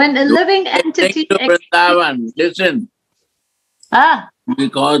when a living entity... Vrindavan, listen. Ah.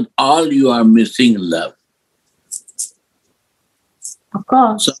 Because all you are missing love. Of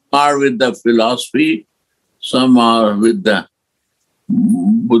course. Some are with the philosophy, some are with the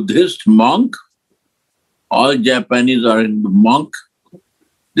Buddhist monk. All Japanese are in the monk.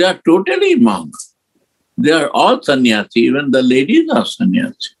 They are totally monk. They are all sannyasi. Even the ladies are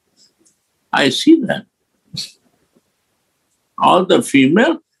sannyasi. I see that. All the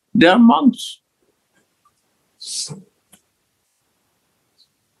female, they are monks.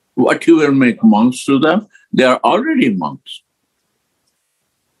 What you will make monks to them? They are already monks.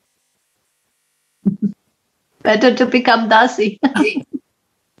 Better to become Dasi.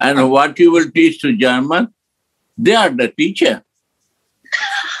 And what you will teach to German? They are the teacher.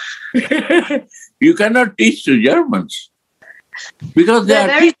 You cannot teach to Germans because They're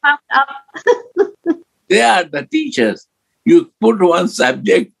very pumped up. They are the teachers. You put one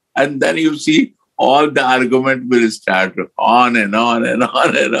subject and then you see all the argument will start on and on and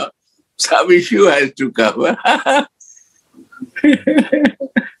on and on. Some issue has to cover.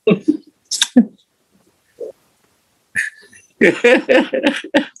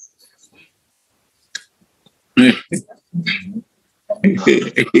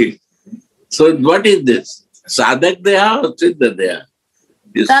 So what is this? Sadak Deha or Siddha Deha?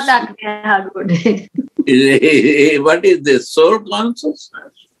 Sadak Deha, Gurudev. What is this? Soul consciousness?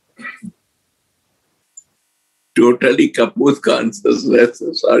 Totally kaput consciousness.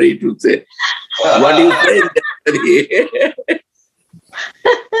 Sorry to say. What do you say?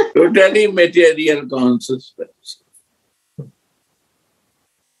 Totally material consciousness.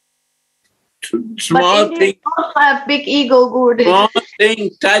 Small but thing. Also have big ego, Gurudev. Small thing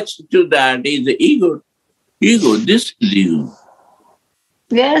touched to that is the ego. Ego, this is ego.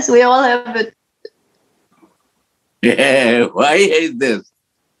 Yes, we all have it. Yeah, why is this?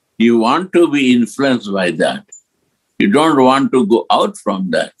 You want to be influenced by that. You don't want to go out from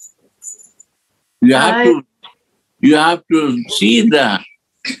that. You have to see the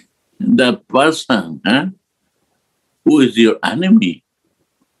person who is your enemy.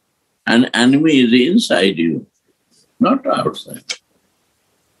 An enemy is inside you, not outside.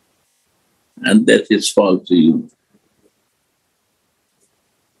 And that is false to you.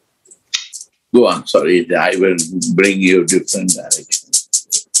 Go on, sorry, I will bring you different direction.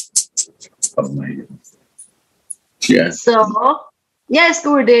 Yes. So, yes,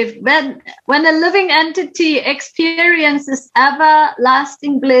 Gurudev, when a living entity experiences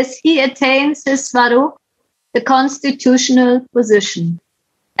everlasting bliss, he attains his Svarup, the constitutional position.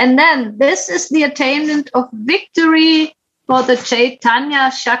 And then this is the attainment of victory for the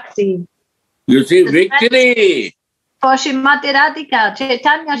Chaitanya Shakti. You see, victory. For Srimati Radhika,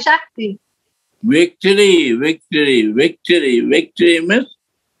 Chaitanya Shakti. Victory, victory, victory, victory means?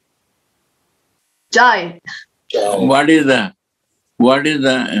 Joy. What is the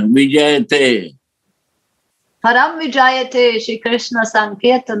Vijayate? Param Vijayate, Shri Krishna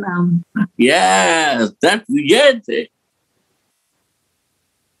Sankirtanam. Yes, that Vijayate.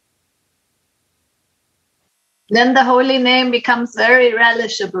 Then the holy name becomes very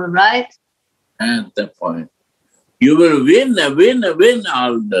relishable, right? That's the point. You will win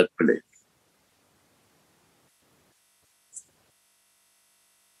all the place.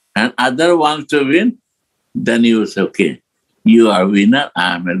 And other wants to win, then you say, okay, you are winner,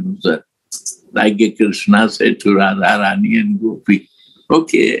 I am a loser. Like Krishna said to Radharani and Gopi,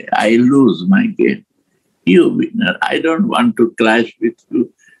 okay, I lose my game. You winner. I don't want to clash with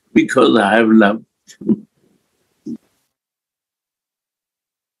you because I have loved you.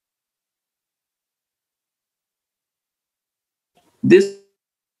 This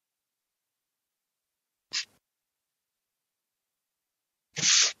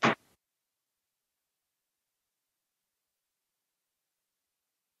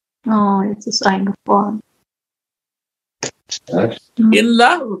Oh, it's a sign of one. In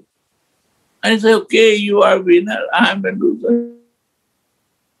love. I say, okay, you are winner, I am a loser.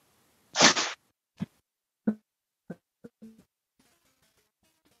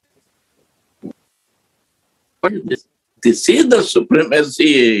 What is this? This is the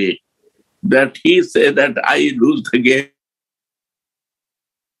supremacy that he said that I lose the game.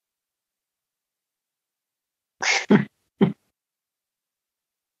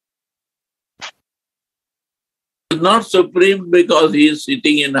 He's not supreme because he is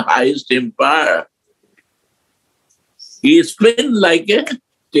sitting in highest empire. He is spin like a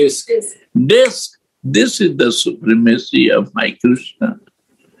Disc. disc. This is the supremacy of my Krishna.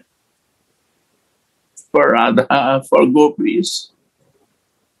 For Radha, for gopis.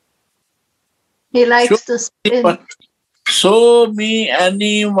 He likes to spin. Show me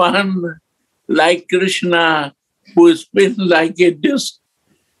anyone like Krishna who spins like a disc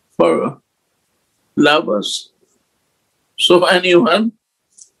for lovers. So anyone?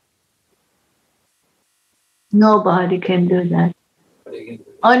 Nobody can do that.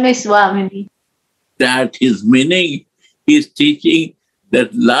 Only Swamini. That his meaning. He's teaching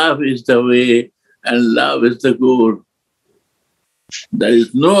that love is the way and love is the goal. There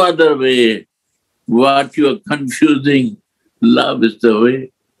is no other way. What you are confusing, love is the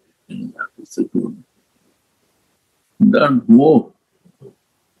way and love is the goal. Don't move.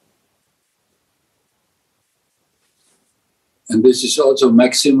 And this is also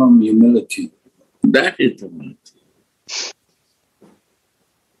maximum humility. That is the matter.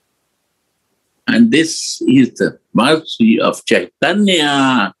 And this is the mercy of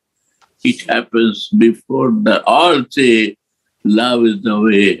Chaitanya. It happens before the all say, love is the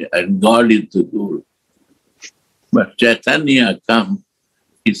way and God is the goal. But Chaitanya come,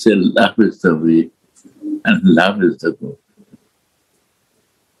 he said, love is the way and love is the goal.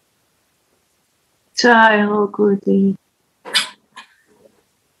 Jai Ho Gurudev.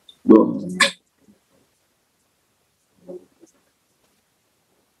 Go.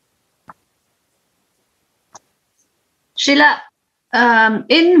 Srila,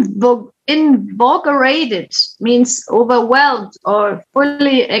 invigorated means overwhelmed or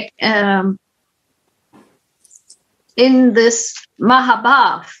fully in this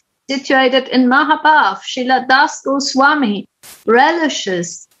Mahabhav, situated in Mahabhav. Srila Das Goswami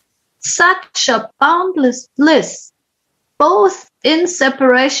relishes such a boundless bliss, both in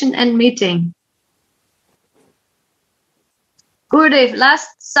separation and meeting. Gurudev, last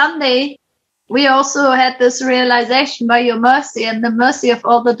Sunday, we also had this realization by your mercy and the mercy of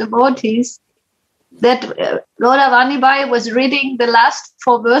all the devotees that Lord Avanibai was reading the last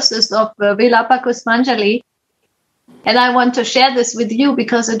 4 verses of Vilapa Kusumanjali. And I want to share this with you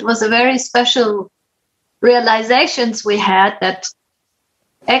because it was a very special realizations we had that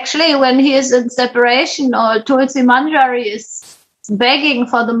actually when he is in separation or Tulsi Manjari is begging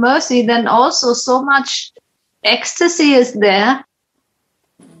for the mercy, then also so much ecstasy is there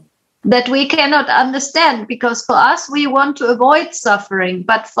that we cannot understand, because for us we want to avoid suffering,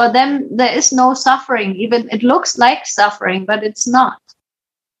 but for them there is no suffering. Even it looks like suffering, but it's not.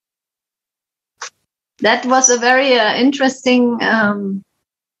 That was a very interesting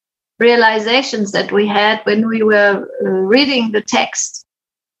realizations that we had when we were reading the text.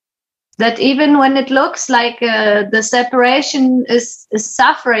 That even when it looks like the separation is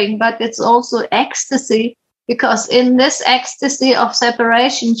suffering, but it's also ecstasy, because in this ecstasy of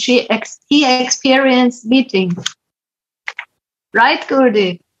separation, he experienced meeting. Right,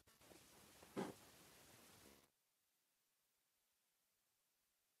 Gurudev?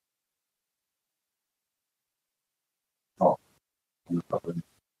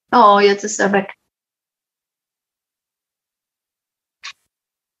 Oh, jetzt ist er weg.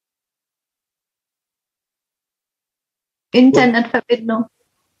 Internetverbindung.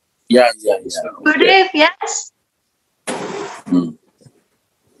 Yeah. Gurudev, yes?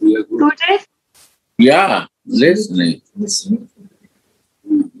 Gurudev? Yeah, listening.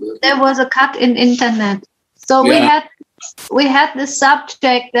 There was a cut in internet. So we had this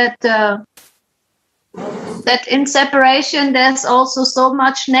subject that that in separation there's also so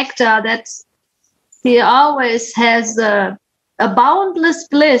much nectar that he always has a boundless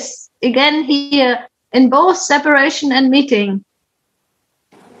bliss. Again here in both separation and meeting.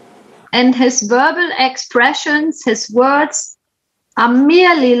 And his verbal expressions, his words, are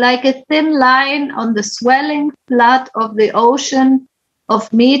merely like a thin line on the swelling flood of the ocean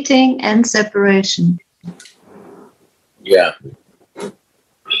of meeting and separation. Yeah.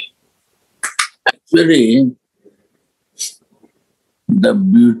 Actually, the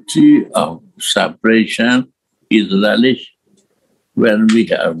beauty of separation is relished when we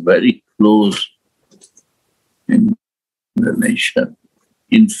are very close in relation,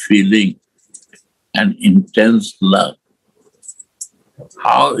 in feeling and intense love.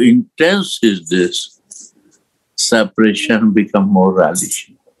 How intense is this? Separation become more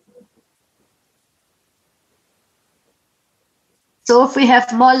relishing. So if we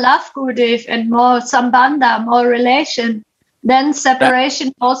have more love, Gurudev, and more sambandha, more relation, then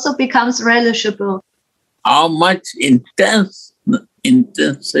separation also becomes relishable. How much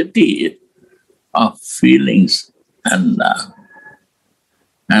intensity of feelings and love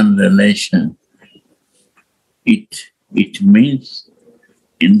and relation it means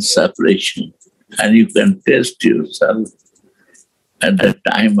in separation. And you can test yourself at the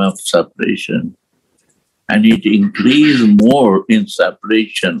time of separation, and it increases more in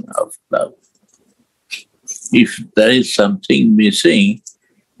separation of love. If there is something missing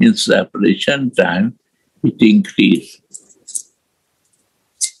in separation time, it increases.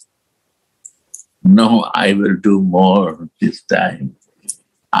 No, I will do more this time.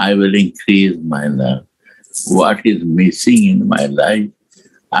 I will increase my love. What is missing in my life,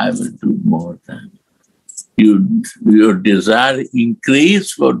 I will do more than. Your desire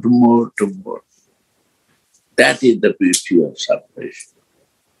increase for more to more. That is the beauty of separation.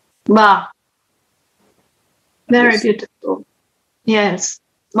 Wow. Very beautiful. Yes.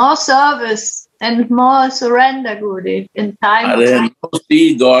 More service and more surrender, Gurudev, in time.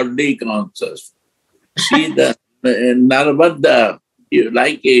 See godly consciousness. See the Narvada, you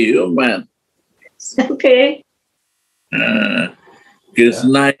like a human. Okay.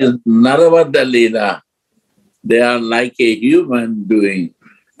 Krishna is Narvada Leela. They are like a human doing.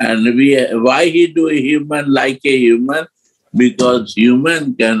 And why he do a human like a human? Because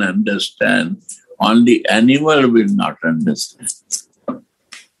human can understand. Only animal will not understand.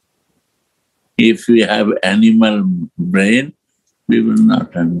 If we have animal brain, we will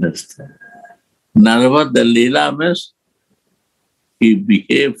not understand. Narvada Leela means he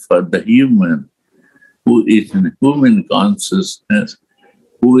behaved for the human who is in human consciousness,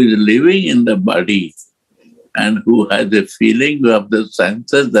 who is living in the body and who has a feeling of the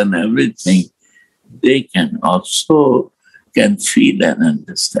senses and everything. They can also feel and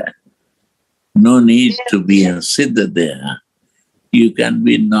understand. No need to be a siddha there. You can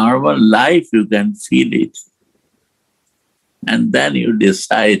be normal life, you can feel it. And then you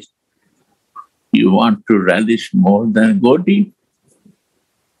decide you want to relish more than go deep.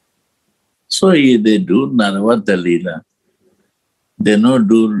 So they do Narvada Leela. They don't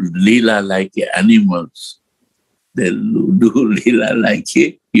do Leela like animals. They do Leela like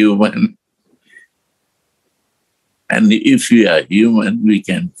a human. And if we are human, we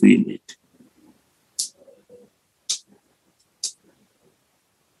can feel it.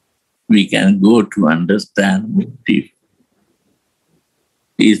 We can go to understand deep.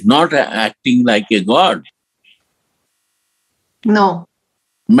 He is not acting like a god. No.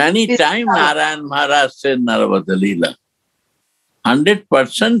 Many times Narayan Maharaj said Narvada Leela.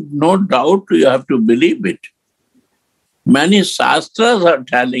 100%, no doubt, you have to believe it. Many Shastras are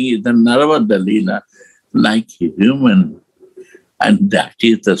telling you the Narvada Leela like a human. And that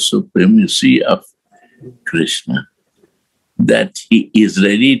is the supremacy of Krishna. That he is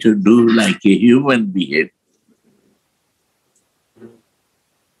ready to do like a human behavior.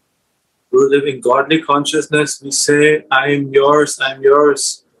 We live in godly consciousness. We say, I am yours, I am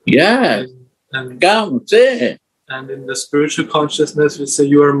yours. Yeah. And Come, say. And in the spiritual consciousness, we say,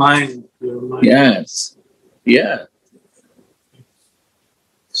 you are mine. You are mine. Yes. Yeah.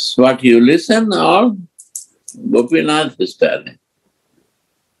 So what you listen or Gopinath is telling.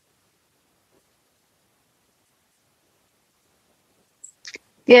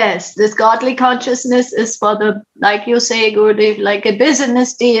 Yes, this godly consciousness is for the, like you say, Gurudev, like a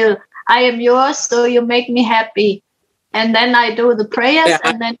business deal. I am yours, so you make me happy. And then I do the prayers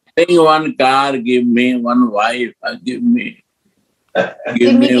and then... One car, give me one wife, give me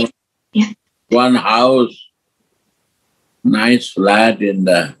one house, nice flat in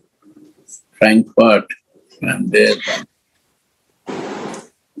the Frankfurt, and there.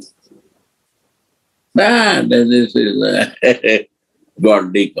 This is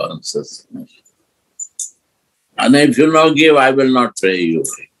godly consciousness. And if you not give, I will not pray you.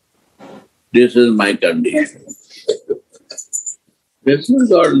 This is my condition. This is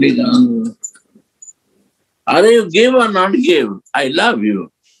godly consciousness. Are you give or not give? I love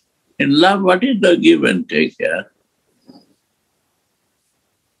you. In love, what is the give and take here?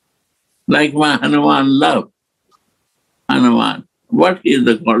 Like my Hanuman love. Hanuman. What is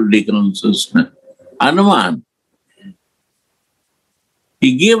the godly consciousness? Hanuman.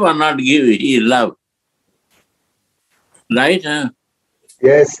 He give or not give, he love. Right? Huh?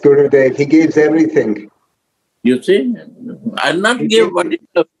 Yes, Gurudev, he gives everything. You see, I'll not give what you,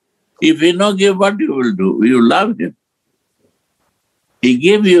 if you not give, what you will do? You love him. He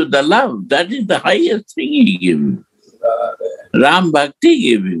gave you the love. That is the highest thing he gave you. Ram Bhakti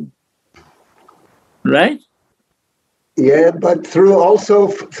gave you. Right? Yeah, but also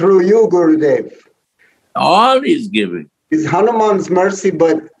through you, Gurudev. All is giving. It's Hanuman's mercy,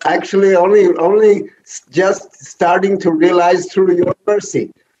 but actually only just starting to realize through your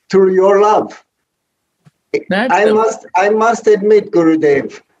mercy, through your love. I must admit,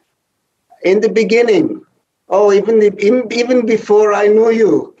 Gurudev, in the beginning, even before I knew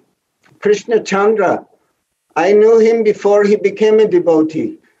you, Krishna Chandra, I knew him before he became a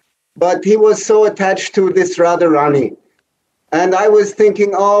devotee, but he was so attached to this Radharani. And I was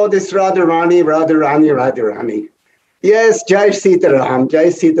thinking, oh, this Radharani, Radharani, Radharani. Yes, Jai Sitaram, Jai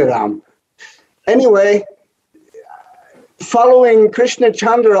Sitaram. Anyway, following Krishna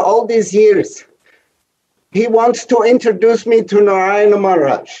Chandra all these years, he wants to introduce me to Narayana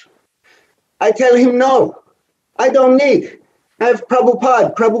Maharaj. I tell him, no, I don't need. I have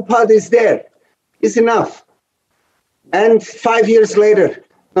Prabhupada. Prabhupada is there. It's enough. And 5 years later,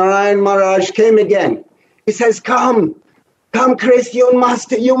 Narayana Maharaj came again. He says, come, Chris, you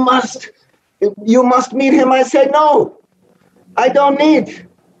must meet him. I said, no, I don't need.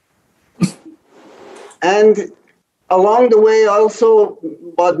 And along the way also,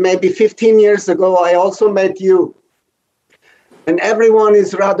 about maybe 15 years ago, I also met you. And everyone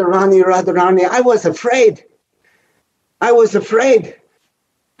is Radharani, Radharani. I was afraid. I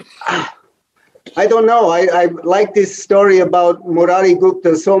don't know. I like this story about Murari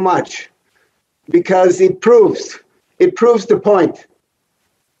Gupta so much because it proves the point.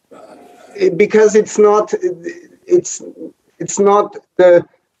 Because it's not this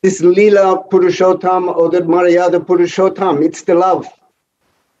Leela Purushottam or the Maryada Purushottam. It's the love.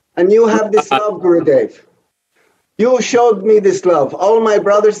 And you have this love, Gurudev. You showed me this love. All my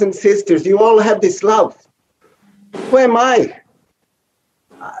brothers and sisters, you all have this love. Who am I?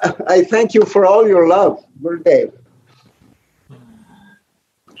 I thank you for all your love, Gurudev.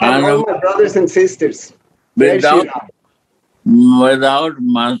 And all my brothers and sisters. Without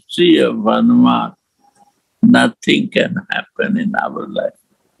mercy of Hanuman, nothing can happen in our life.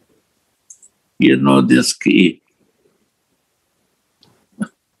 You know this key.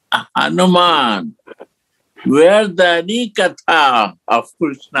 Hanuman, where the any katha of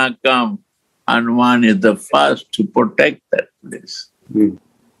Krishna come, Hanuman is the first to protect that place.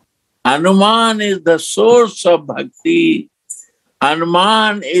 Hanuman is the source of bhakti.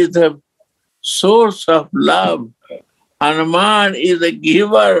 Hanuman is the source of love. Hanuman is the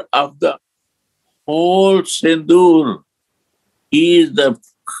giver of the whole sindoor. He is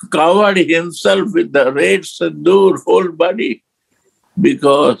covered himself with the red sindoor, whole body,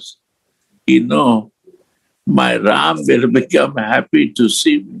 because my Ram will become happy to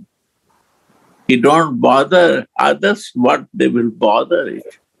see me. He don't bother others what they will bother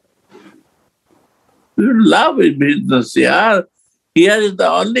it. Love is business here. Here is the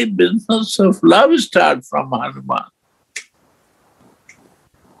only business of love start from Hanuman.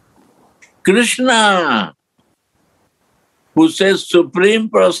 Krishna, who says Supreme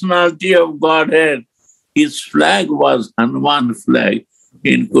Personality of Godhead, his flag was Hanuman flag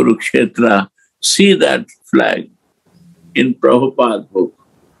in Kurukshetra. See that flag in Prabhupada's book.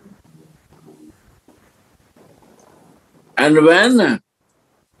 And when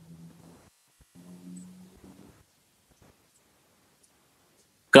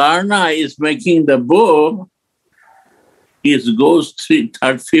Karna is making the bow, it goes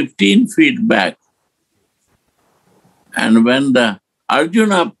 15 feet back. And when the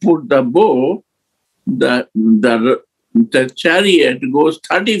Arjuna put the bow, the chariot goes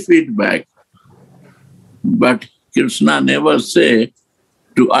 30 feet back. But Krishna never say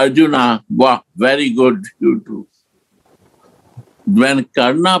to Arjuna, wow, very good, you too. When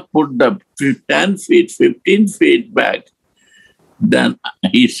Karna put the 10 feet, 15 feet back, then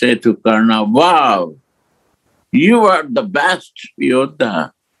he said to Karna, wow, you are the best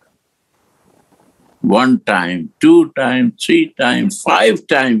Yoddha. 1 time, 2 times, 3 times, 5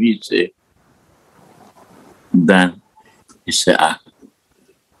 times, he said. Then he said,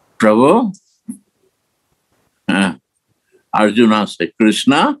 Prabhu, Arjuna said,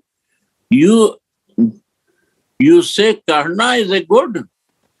 Krishna, you say Karna is a good,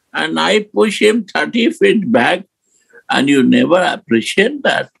 and I push him 30 feet back, and you never appreciate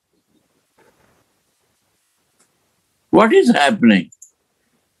that. What is happening?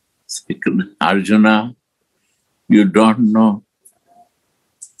 Arjuna, you don't know.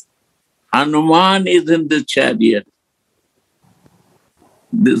 Hanuman is in the chariot.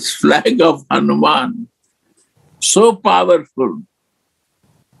 this flag of Hanuman, so powerful.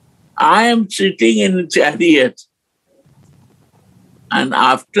 I am sitting in a chariot, and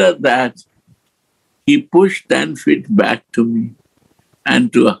after that, he pushed 10 feet back to me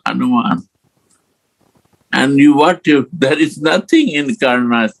and to Hanuman. And there is nothing in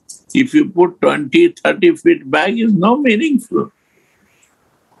Karna. If you put 20, 30 feet back, is no meaningful.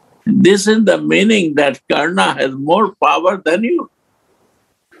 This is the meaning that Karna has more power than you.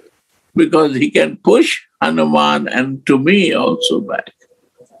 Because he can push Hanuman and to me also back.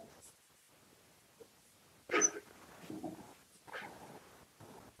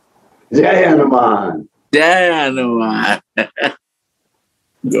 Jai Hanuman. Jai Hanuman.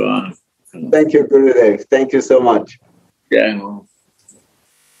 Go on. Thank you, Gurudev. Thank you so much. Jai Hanuman.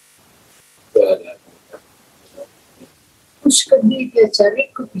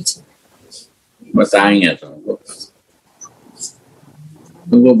 बताएंगे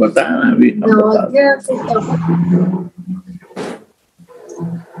तुमको बताया अभी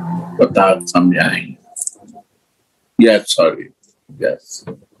बता समझाएंगे. Yes, sorry. Yes.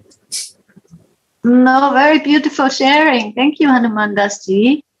 No, very beautiful sharing. Thank you, Hanuman Das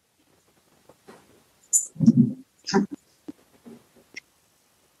ji.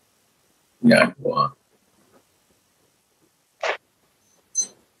 Yeah, go on.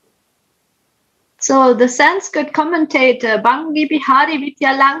 So the Sanskrit commentator Bangi Bihari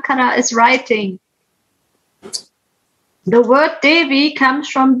Vidyalankara is writing, the word Devi comes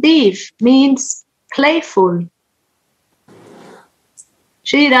from Dev, means playful.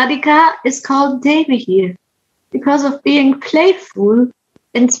 Sri Radhika is called Devi here because of being playful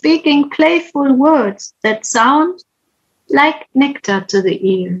and speaking playful words that sound like nectar to the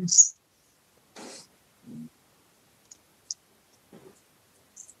ears.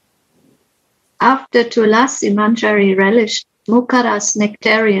 After Tulasi Manjari relished Mukhara's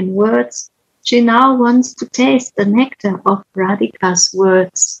nectarian words, she now wants to taste the nectar of Radhika's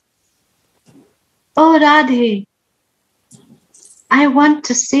words. Oh Radhe, I want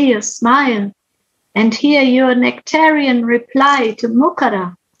to see you smile and hear your nectarian reply to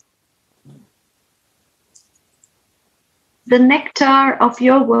Mukhara. The nectar of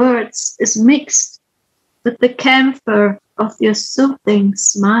your words is mixed with the camphor of your soothing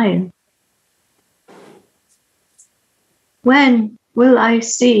smile. When will I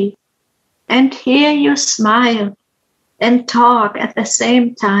see and hear you smile and talk at the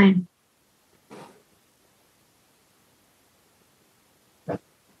same time?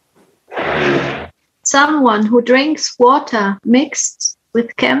 Someone who drinks water mixed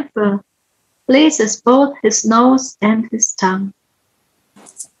with camphor pleases both his nose and his tongue.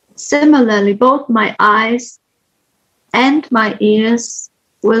 Similarly, both my eyes and my ears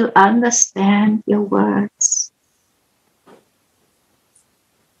will understand your words.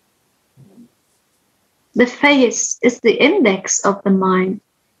 The face is the index of the mind.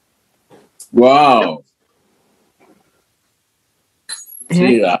 Wow.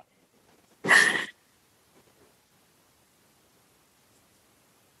 See that?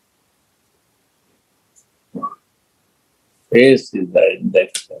 Face is the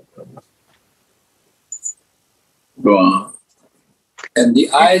index of the mind. Go on. And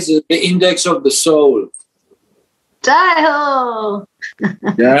the eyes is the index of the soul. Jai Ho!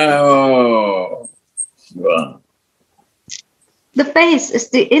 Jai Ho! Go on. The face is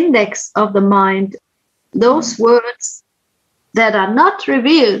the index of the mind. Those words that are not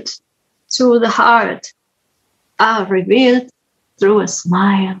revealed through the heart are revealed through a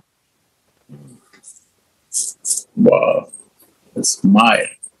smile. Wow. A smile.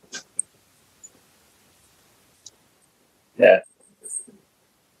 Yeah.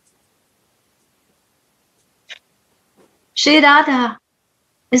 Shri Radha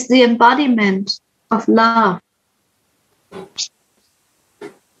is the embodiment of love.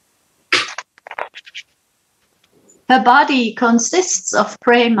 Her body consists of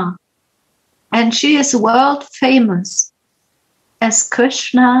prema, and she is world famous as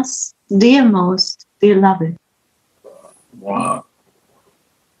Krishna's dearmost beloved. Wow.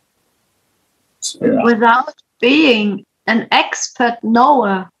 Without being an expert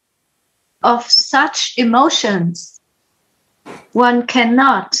knower of such emotions, one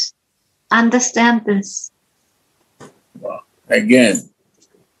cannot understand this. Wow. Again.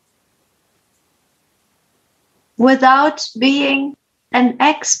 Without being an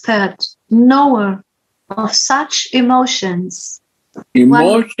expert knower of such emotions.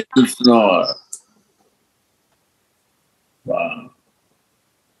 Emotions knower. Wow.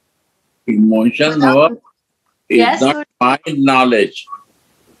 Emotion knower is Yes, not mind knowledge.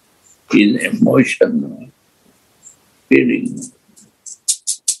 Is emotion knower. Feeling.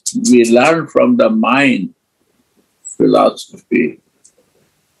 we learn from the mind, philosophy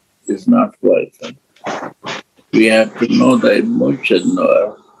is not working. We have to know the emotion.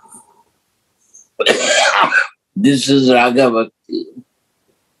 This is Raga Bhakti.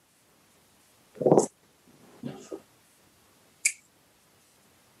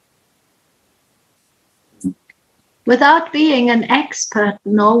 Without being an expert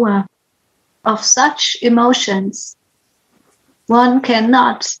knower of such emotions, one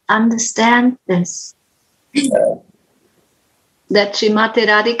cannot understand this. Yeah. That Srimati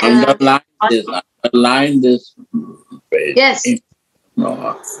Radhika... Underline this phrase. Yes.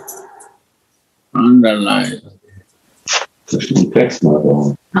 No. Underline. Text not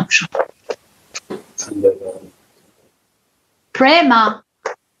on. Not sure. Prema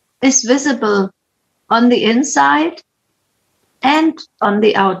is visible on the inside and on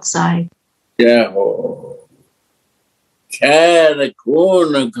the outside. Yeah. Khair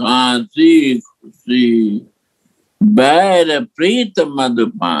Khun Khansi Khushi Bair Preeta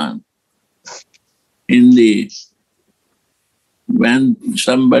Madhupan. When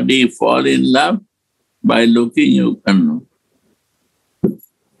somebody fall in love, by looking you can know.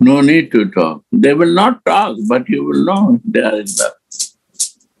 No need to talk. They will not talk, but you will know they are in love.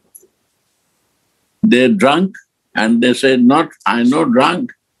 They're drunk and they say, I know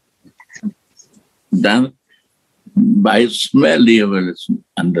drunk. Then by smell you will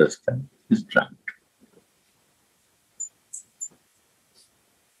understand he's drunk.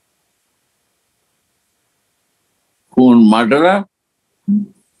 Who murderer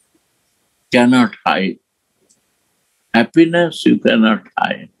cannot hide. Happiness you cannot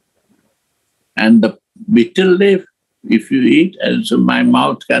hide. And the bitter leaf, if you eat, and so my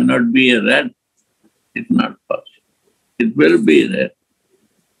mouth cannot be red, it's not possible. It will be red.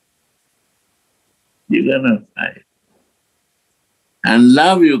 You cannot hide. And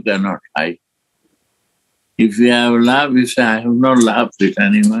love you cannot hide. If you have love, you say, I have no love with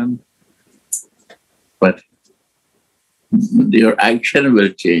anyone. But your action will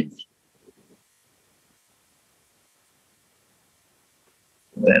change.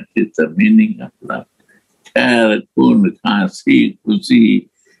 That is the meaning of love. Khair Khun Khansi Khushi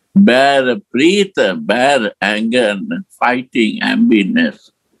Bair Preeta, Bair anger, fighting,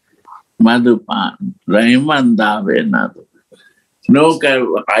 ambiness. Madhupan, Rahman Dave Nadu. No can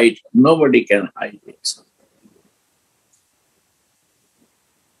hide, nobody can hide it.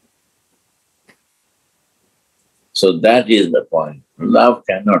 So that is the point. Love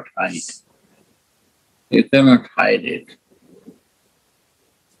cannot hide. You cannot hide it.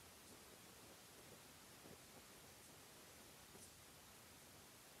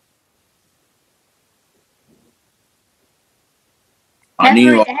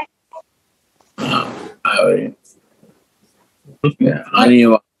 Honey wine.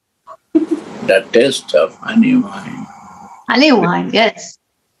 The taste of honey wine. Honey wine, yes.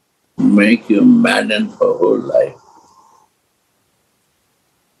 Make you madden for whole life.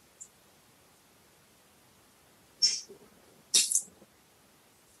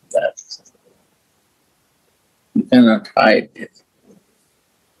 That's, you cannot hide it.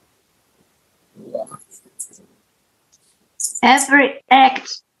 Every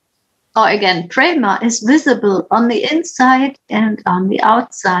act, or again, prema, is visible on the inside and on the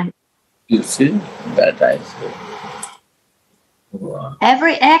outside. You see that I say. Wow.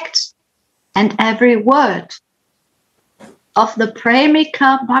 Every act and every word of the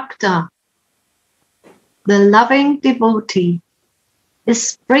Premika Bhakta, the loving devotee, is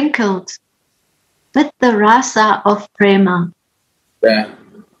sprinkled with the rasa of prema. Yeah.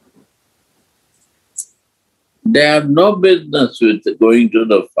 They have no business with going to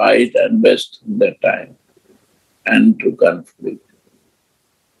the fight and wasting their time and to conflict.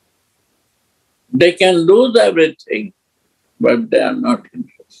 They can lose everything, but they are not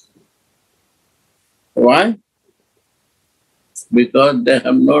interested. Why? Because they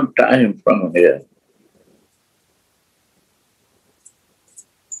have no time from here.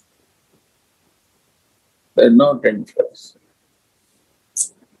 They're not interested.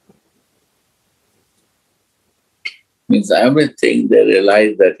 Means everything they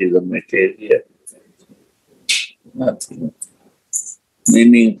realize that is a material, nothing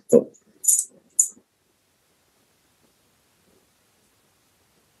meaningful.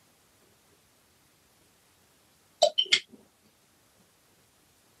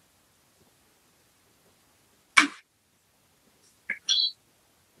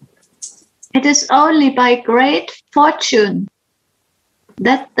 It is only by great fortune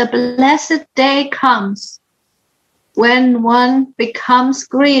that the blessed day comes when one becomes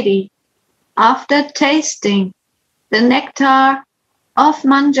greedy after tasting the nectar of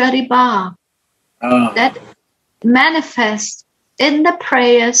Manjari Bhav that manifest in the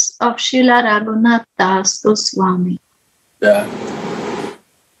prayers of Srila Raghunath Das Goswami. Yeah.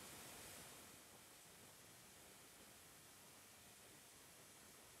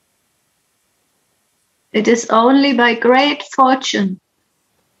 It is only by great fortune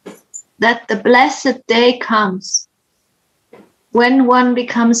that the blessed day comes when one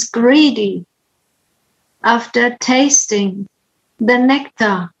becomes greedy after tasting the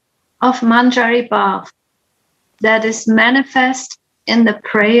nectar of Manjari Bhav that is manifest in the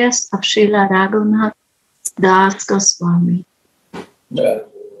prayers of Srila Raghunath Das Goswami. Yeah.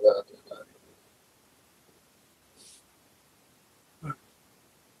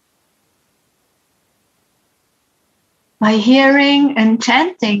 By hearing and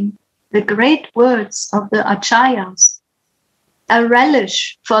chanting the great words of the Acharyas, a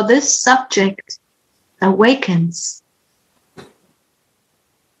relish for this subject awakens.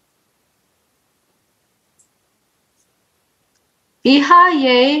 Iha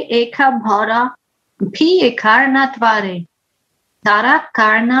ye eka bhara bhi karna tvare, tara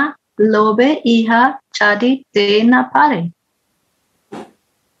karna lobe iha chadi te na pare.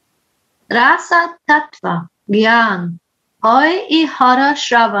 Rasa tattva gyan hoy ihara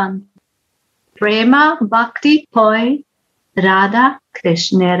shravan, prema bhakti hoy Radha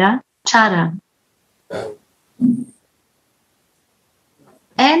Krishnera charan.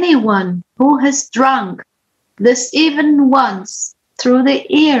 Anyone who has drunk this even once through the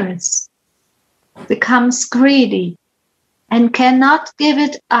ears becomes greedy and cannot give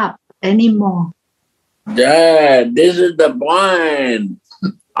it up anymore. Yeah, this is the point.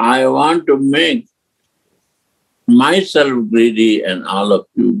 I want to make myself greedy and all of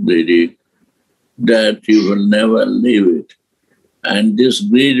you greedy, that you will never leave it. And this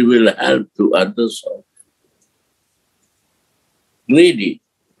greed will help to others also. Greedy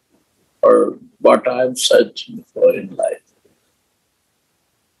for what I am searching for in life.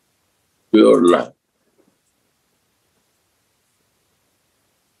 Pure love.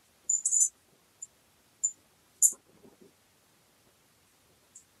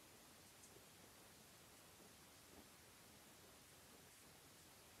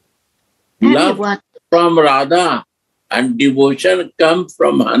 Love from Radha and devotion comes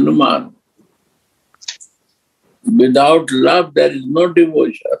from Hanuman. Without love, there is no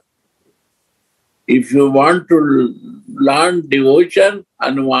devotion. If you want to learn devotion,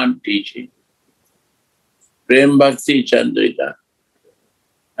 Hanuman teaching. Prem Bhakti Chandrika.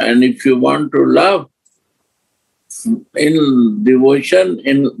 And if you want to love in devotion,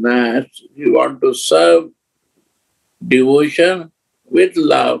 you want to serve devotion with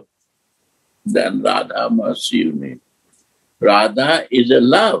love, then Radha must unite. Radha is a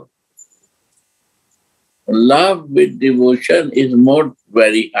love. Love with devotion is more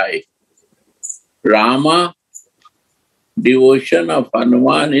very high. Rama, devotion of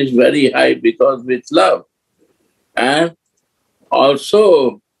Hanuman is very high because with love. And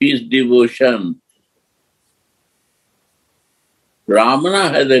also his devotion. Ramana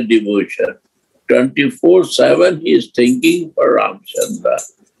has a devotion. 24/7 he is thinking for Ramchandra.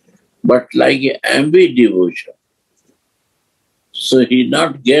 But like envy devotion. So he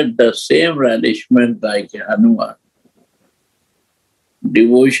not get the same relishment like Hanuman.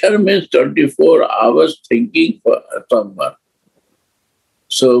 Devotion means 24 hours thinking for someone.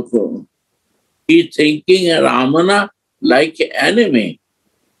 So he thinking Ramana like enemy.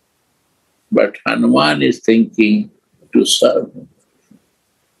 But Hanuman is thinking to serve him.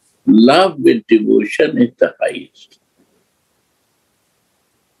 Love with devotion is the highest.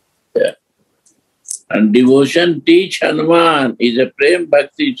 Yeah. And devotion teach Hanuman is a Prem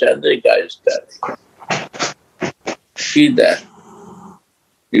Bhakti Chandrika style. See that.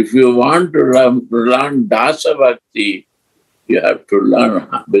 If you want to learn Dasa Bhakti, you have to learn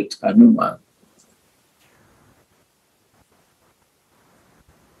with Hanuman.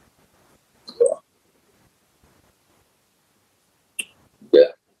 So,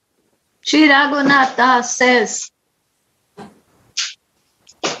 yeah. Sri Raghunath Das says,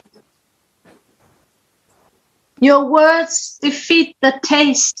 your words defeat the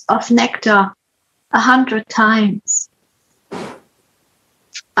taste of nectar 100 times.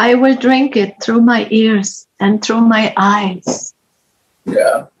 I will drink it through my ears and through my eyes.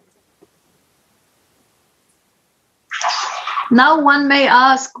 Yeah. Now one may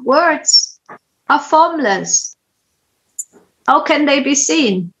ask, words are formless. How can they be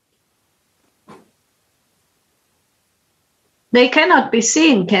seen? They cannot be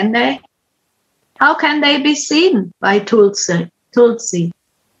seen, can they? How can they be seen by Tulsi?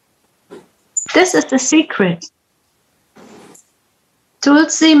 This is the secret.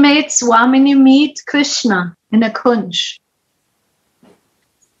 Tulsi made Swamini meet Krishna in a kunj.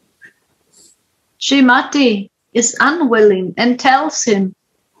 Srimati is unwilling and tells him,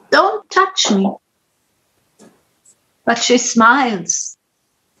 "Don't touch me." But she smiles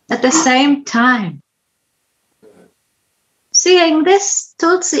at the same time. Seeing this,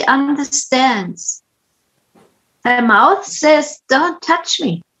 Tulsi understands. Her mouth says, "Don't touch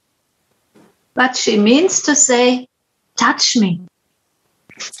me." But she means to say, "Touch me."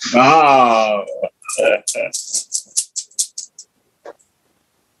 Oh.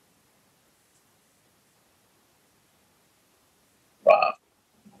 Wow.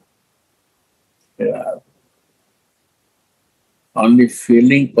 Yeah. Only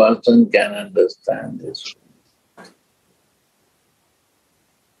feeling person can understand this.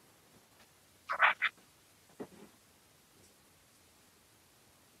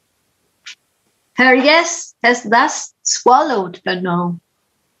 Her yes has thus swallowed her no.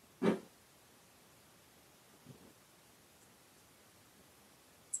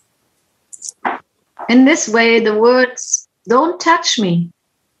 In this way, the words, "Don't touch me,"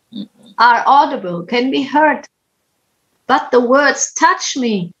 are audible, can be heard. But the words, "touch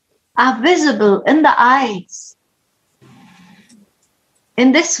me," are visible in the eyes.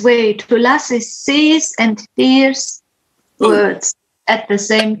 In this way, Tulasi sees and hears words at the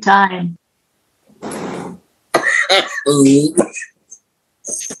same time.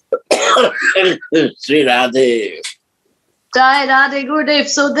 Sri Radhe. Jai Radhe Gurudev.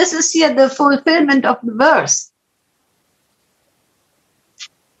 So this is here the fulfillment of the verse.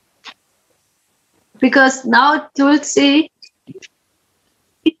 Because now Tulsi,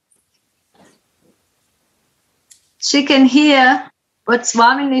 she can hear what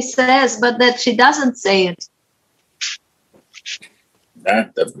Swamini says, but that she doesn't say it.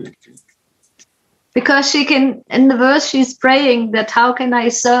 That's the beauty. Because she can, in the verse she's praying that how can I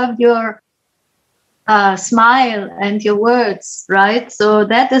serve your smile and your words, right? So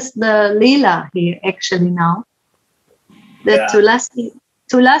that is the Leela here actually now. That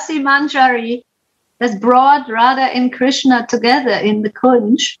Tulasi Manjari has brought Radha and Krishna together in the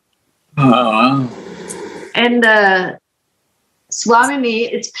kunj. And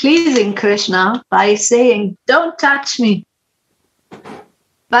Swamini is pleasing Krishna by saying, "Don't touch me."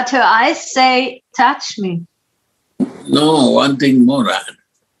 But her eyes say, "Touch me." No, one thing more.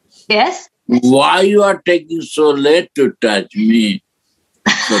 Yes? Why you are taking so late to touch me?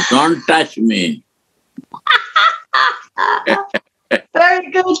 So don't touch me.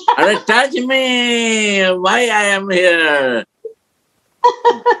 Very good. Touch me. Why I am here?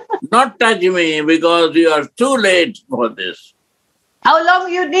 Not touch me because you are too late for this. How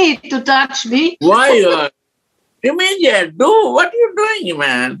long you need to touch me? Why you are immediate? Do what you doing,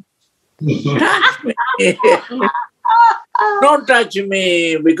 man? Touch me. Don't touch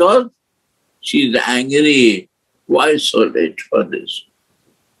me because she's angry. Why so late for this?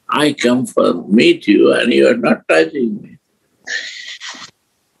 I come for meet you and you are not touching me.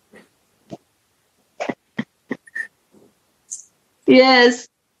 Yes.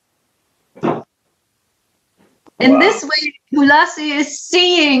 In this way, Tulasi is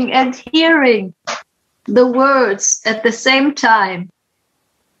seeing and hearing the words at the same time.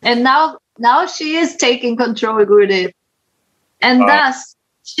 And now she is taking control, Gurudev. And thus,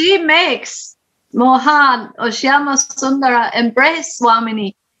 she makes Mohan or Shyama Sundara embrace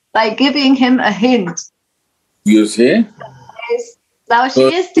Swamini by giving him a hint. You see? Now she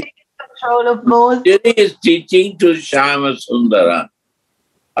is taking control of both. She is teaching to Shyama Sundara.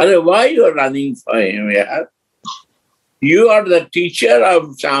 Why you are running for him? Yeah? You are the teacher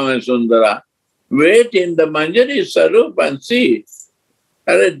of Shyama Sundara. Wait in the Manjari Sarup and see.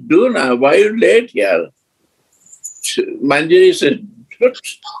 Do now. Why you late here? Manjari said,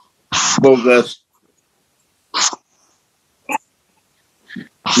 focus.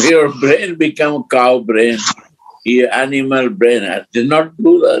 Your brain become cow brain. Your animal brain. I did not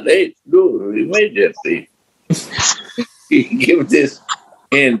do the late. Do immediately. Give this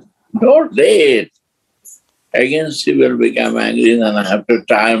hint. Don't late. Again, she will become angry and I have to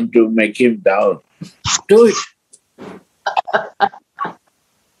time to make him down. Do it.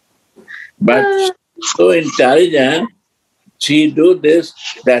 But so intelligent, she do this,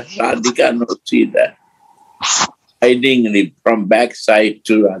 that Radhika not see that. Hiding from backside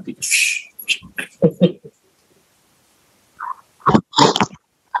to Radhika.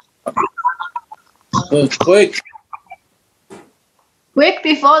 So quick. Quick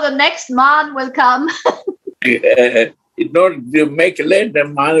before the next man will come. You make late, the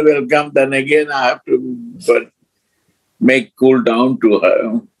man will come, then again I have to make cool down to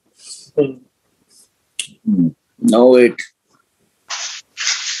her. No, it.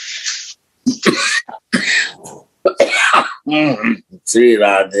 Sri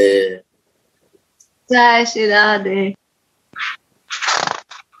Radhe. Jai Shri Radhe.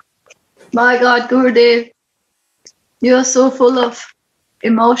 My God, Gurudev, you're so full of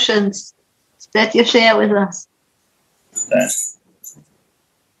emotions that you share with us.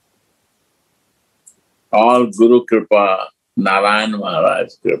 All Guru Kripa, Narayan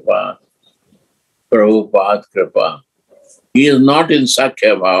Maharaj Kripa, Prabhupada Kripa. He is not in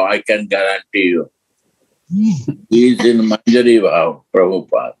Sakhya Bhav, I can guarantee you. He is in Manjari Bhav,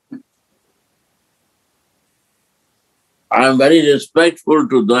 Prabhupada. I am very respectful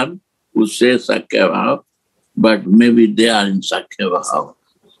to them who say Sakhya Bhav, but maybe they are in Sakhya Bhav.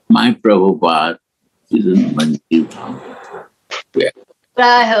 My Prabhupada is in Manjari Bhav. Yeah.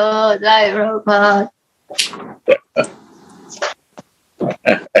 Jai Ho, Jai Prabhupada.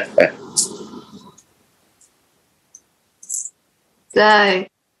 Jai.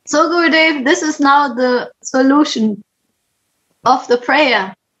 So Gurudev, this is now the solution of the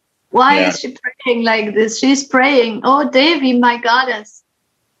prayer. Why is she praying like this? She's praying, oh Devi, my goddess,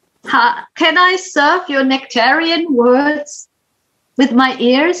 can I serve your nectarian words with my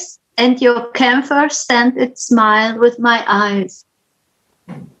ears and your camphor-scented smile with my eyes?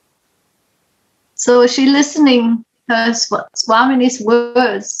 So she's listening her Swamini's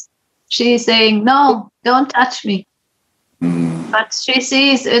words. She's saying, no, don't touch me. But she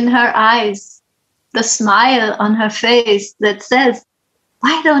sees in her eyes the smile on her face that says,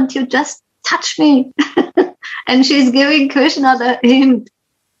 why don't you just touch me? And she's giving Krishna the hint.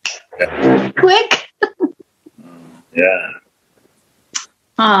 Quick. Yeah.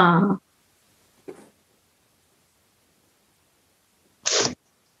 Ah.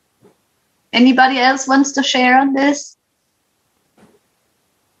 Anybody else wants to share on this?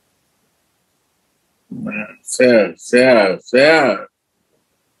 Share.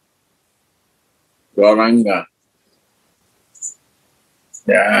 Gauranga.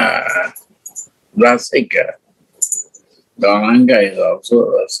 Yeah. Rasika. Gauranga is also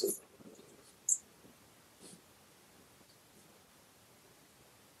Rasika.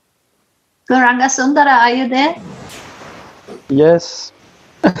 Gauranga Sundara, are you there? Yes,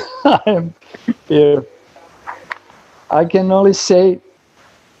 I am here. I can only say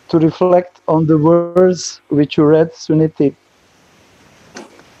to reflect on the words which you read, Suniti,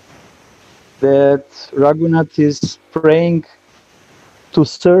 that Raghunath is praying to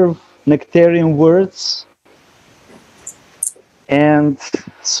serve nectarian words and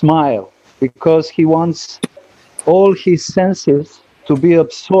smile because he wants all his senses to be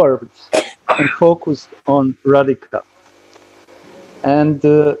absorbed and focused on Radhika. And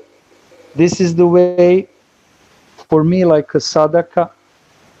this is the way for me, like a sadhaka,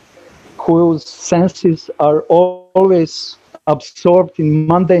 whose senses are always absorbed in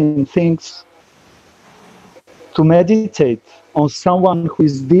mundane things, to meditate on someone who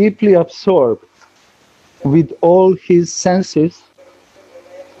is deeply absorbed with all his senses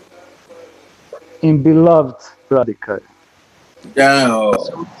in beloved Radhika. Yeah,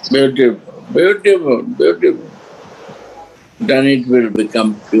 beautiful. Then it will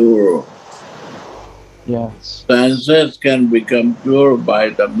become pure. Yes. Senses can become pure by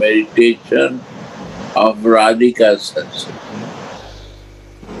the meditation of Radhika senses.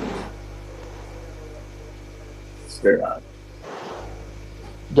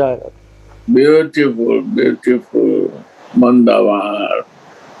 Jaya. Beautiful Mandavar.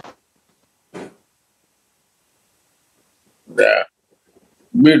 Yeah.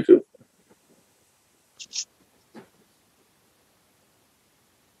 Beautiful.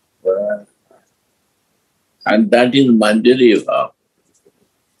 And that is Manjari Bhav.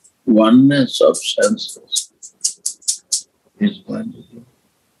 Oneness of senses is Manjari.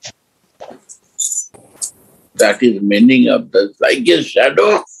 That is meaning of this, like a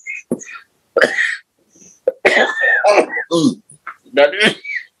shadow. That is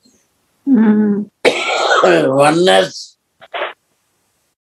oneness